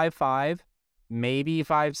 maybe 5'5", maybe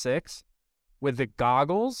 5'6", with the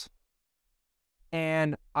goggles,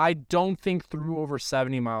 and I don't think threw over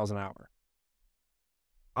 70 miles an hour.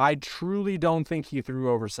 I truly don't think he threw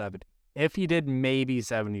over 70. If he did, maybe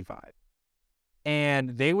 75.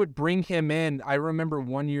 And they would bring him in. I remember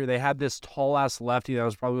one year they had this tall-ass lefty that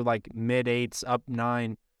was probably mid-8s, up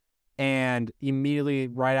 9. And immediately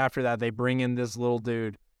right after that, they bring in this little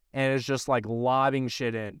dude. And it's just lobbing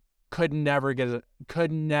shit in. Could never get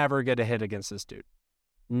a hit against this dude.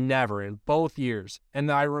 Never, in both years.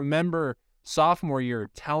 And I remember sophomore year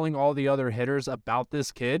telling all the other hitters about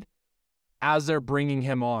this kid as they're bringing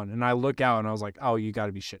him on. And I look out and I was like, oh, you got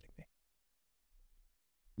to be shitting me.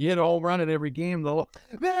 You hit a home run at every game, though.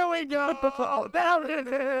 There we go. There it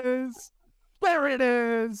is. There it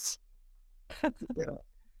is.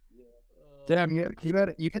 Damn, you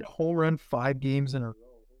hit a home run 5 games in a row.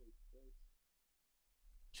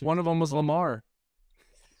 One of them was Lamar.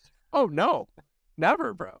 Oh, no.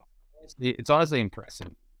 Never, bro. It's honestly impressive.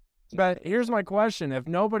 But here's my question. If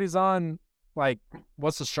nobody's on, like,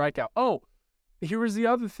 what's the strikeout? Oh, here was the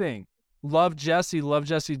other thing. Love Jesse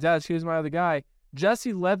Detch. He was my other guy.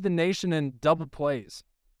 Jesse led the nation in double plays.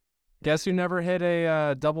 Guess who never hit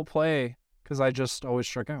a double play because I just always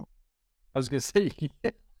struck out. I was gonna say,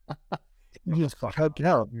 You just struck out.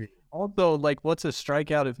 although, like, what's a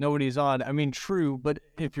strikeout if nobody's on? I mean, true, but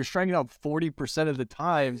if you're striking out 40% of the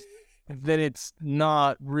time, then it's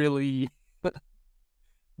not really.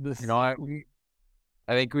 You know, I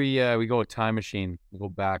think we go a time machine. We go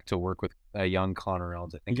back to work with young Connor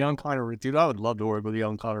Reynolds. I think Young Connor, dude, I would love to work with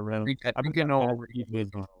young Connor Reynolds. I'm getting over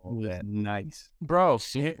Nice. Bro,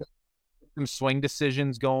 some swing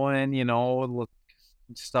decisions going. Look,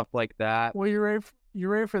 stuff like that. well, you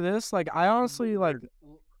ready for this? Like, I honestly, like,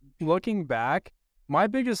 looking back, my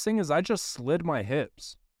biggest thing is I just slid my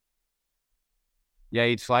hips. Yeah,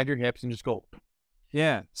 you'd slide your hips and just go.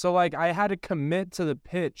 Yeah. So, like, I had to commit to the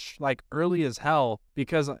pitch, like, early as hell,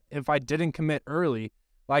 because if I didn't commit early,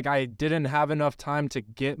 like, I didn't have enough time to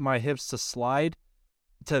get my hips to slide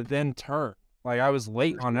to then turn. Like, I was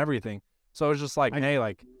late on everything. So, it was just like, hey,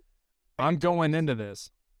 like, I'm going into this.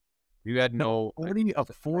 You had no 40%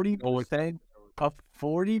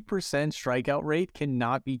 strikeout rate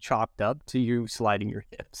cannot be chalked up to you sliding your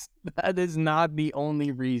hips. That is not the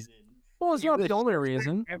only reason. Well, it's not the only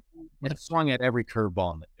reason. It swung at every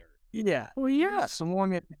curveball in the dirt. Yeah. Well, yeah.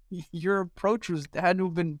 Swung at your approach had to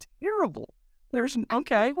have been terrible. There's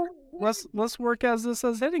okay. Let's work as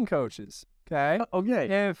hitting coaches. Okay.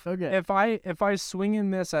 Okay. If I swing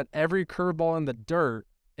and miss at every curveball in the dirt,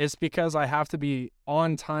 it's because I have to be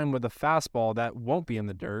on time with a fastball that won't be in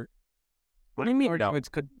the dirt. What do you mean? No.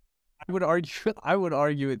 I would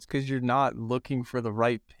argue it's because you're not looking for the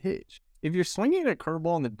right pitch. If you're swinging a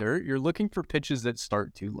curveball in the dirt, you're looking for pitches that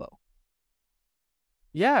start too low.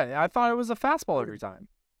 Yeah, I thought it was a fastball every time.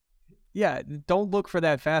 Yeah, don't look for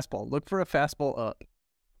that fastball. Look for a fastball up.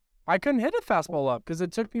 I couldn't hit a fastball up because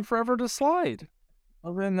it took me forever to slide.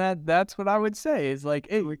 Other than that, that's what I would say. Is like,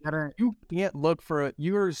 hey, you can't look for it.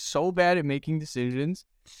 You are so bad at making decisions.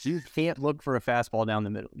 You can't look for a fastball down the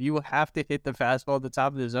middle. You have to hit the fastball at the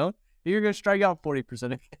top of the zone. You're going to strike out 40%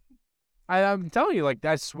 of it. I'm telling you, like,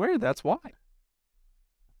 I swear that's why.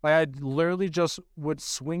 Like, I literally just would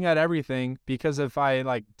swing at everything because if I,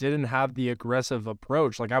 like, didn't have the aggressive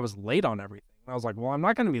approach, like, I was late on everything. I was like, well, I'm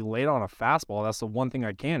not going to be late on a fastball. That's the one thing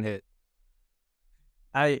I can hit.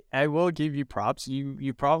 I will give you props.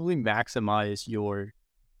 You probably maximize your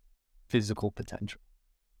physical potential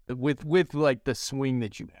with like the swing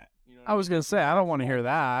that you had. You know I was going to say, I don't want to hear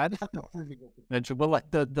that. potential, but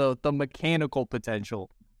like the mechanical potential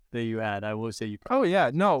that you had, I will say you. Oh,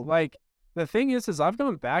 yeah. No, like, the thing is I've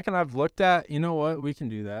gone back and I've looked at, you know what? We can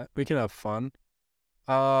do that. We can have fun.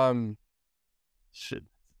 Shit.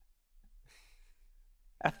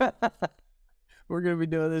 We're going to be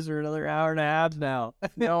doing this for another hour and a half now.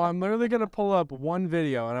 No, I'm literally going to pull up one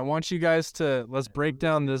video and I want you guys to, let's break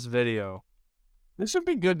down this video. This would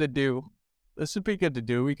be good to do.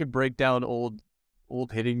 We could break down old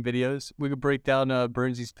hitting videos. We could break down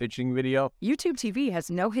Burnsy's pitching video. YouTube TV has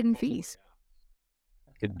no hidden fees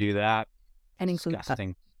Could do that. and includes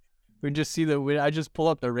Disgusting. We just see I just pull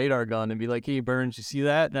up the radar gun and be like, "Hey, Burns, you see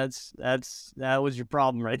that? That was your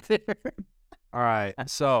problem right there." All right.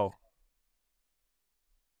 So,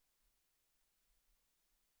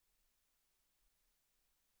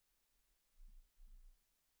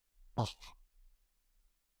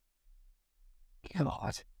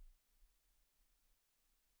 God.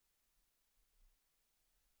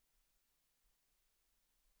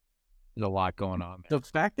 There's a lot going on. The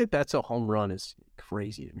fact that that's a home run is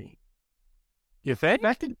crazy to me. you The think?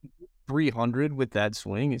 fact that 300 with that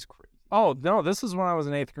swing is crazy. Oh, no, this is when I was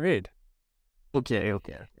in 8th grade. Okay. All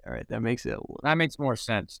right, that makes it. That makes more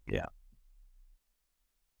sense.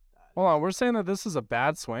 Hold on, we're saying that this is a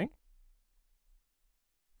bad swing?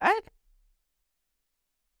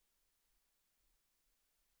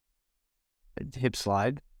 Hip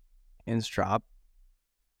slide, hands drop,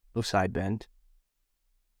 low side bend.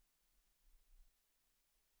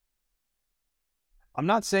 I'm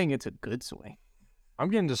not saying it's a good swing. I'm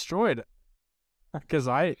getting destroyed. Because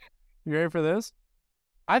you ready for this?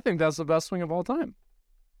 I think that's the best swing of all time.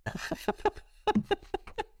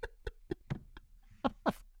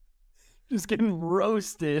 Just getting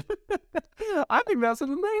roasted. I think that's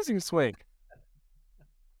an amazing swing.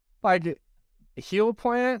 Like heel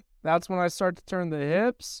plant, that's when I start to turn the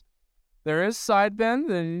hips. There is side bend,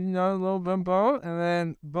 then a little bump out, and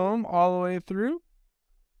then boom, all the way through.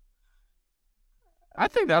 I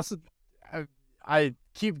think that's I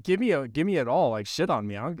keep give me it all. Like shit on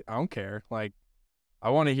me. I don't care. Like I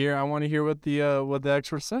want to hear what the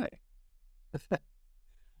experts say.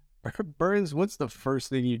 Burns, what's the first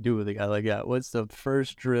thing you do with a guy like that? What's the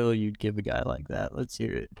first drill you'd give a guy like that? Let's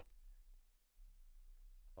hear it.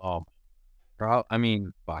 Oh, I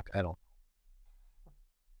mean, fuck, I don't.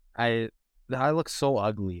 I look so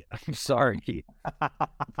ugly. I'm sorry. I'm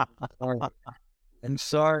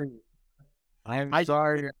sorry. I'm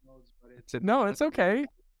sorry. But No, it's okay.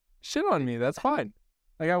 Shit on me. That's fine.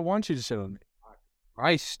 Like I want you to shit on me.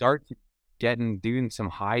 I start doing some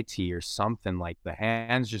high tea or something, like the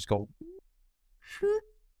hands just go.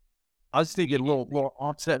 I was thinking a little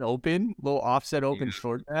offset open,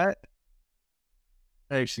 short bat.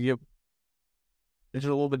 Actually, yep. Is it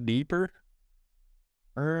a little bit deeper?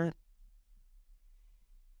 Because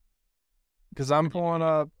I'm pulling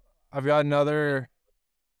up. I've got another.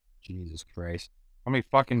 Jesus Christ! How many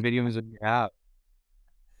fucking videos do you have?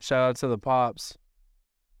 Shout out to the pops.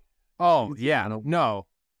 Oh yeah, no,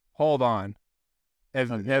 hold on. If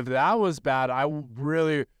that was bad, I would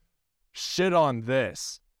really shit on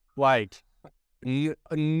this. Like,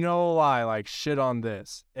 no lie, like shit on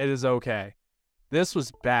this. It is okay. This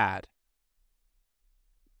was bad.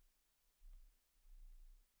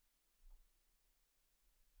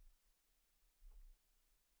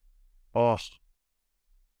 Oh,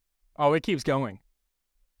 It keeps going.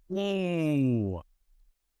 ooh.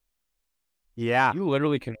 Yeah. You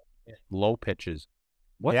literally can hit low pitches.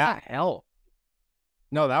 What Yeah. the hell?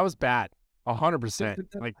 No, that was bad.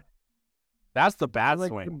 100%. Like, that's the bad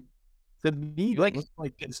swing. The knee looks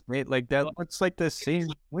like it's like that. Looks like the same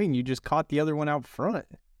swing. You just caught the other one out front.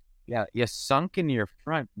 Yeah, you sunk in your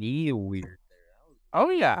front knee weird. Oh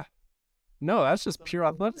yeah. No, that's just pure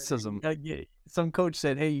athleticism. Some coach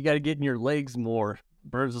said, "Hey, you got to get in your legs more."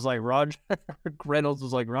 Burns was like, "Roger." Reynolds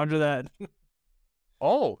was like, "Roger that."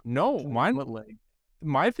 Oh no, What leg?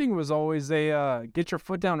 my thing was always get your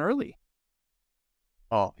foot down early.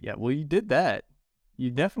 Oh yeah, well you did that.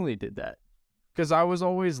 You definitely did that. Because I was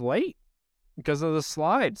always late because of the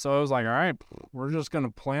slide. So I was like, all right, we're just going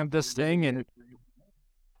to plant this thing and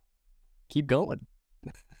Keep going.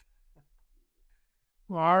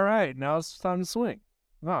 all right, now it's time to swing.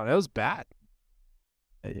 Wow, that was bad.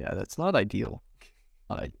 Yeah, that's not ideal.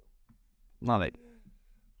 Not ideal.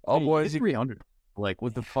 Oh, Hey, boys, it's 300. Like,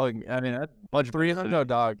 what the fuck? I mean, that's much 300, no,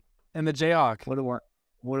 dog. And the Jayhawk.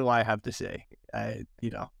 What do I have to say? If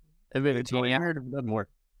it's 200, it doesn't work.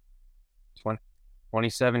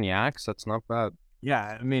 27 yaks, that's not bad.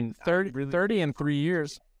 Yeah, I mean, 30 in 3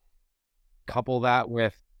 years. Couple that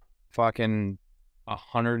with fucking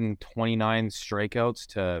 129 strikeouts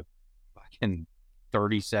to fucking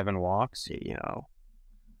 37 walks.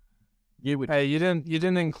 You would. Hey, you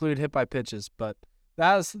didn't include hit by pitches, but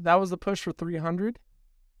that was the push for 300.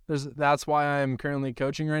 That's why I'm currently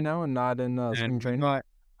coaching right now and not in spring training.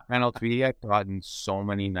 MLB, I've gotten so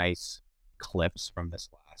many nice clips from this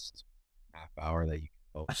last half hour that you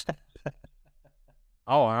can post.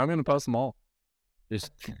 Oh, I'm gonna post them all.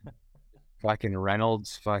 Just fucking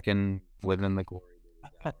Reynolds fucking living in the glory.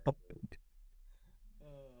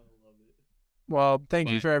 Well, thank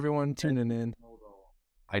you for everyone tuning in.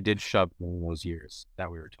 I did shove in those years that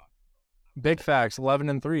we were talking. Big facts, 11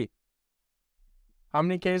 and 3. How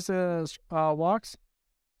many cases walks?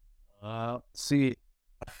 Let's see.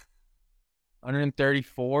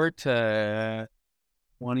 134 to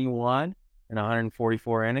 21 in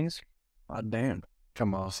 144 innings. God damn.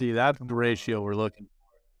 Come on. See, that's the ratio we're looking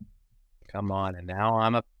for. Come on. And now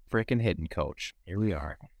I'm a freaking hitting coach. Here we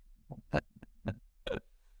are.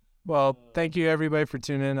 Well, thank you everybody for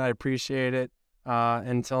tuning in. I appreciate it.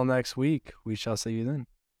 Until next week, we shall see you then.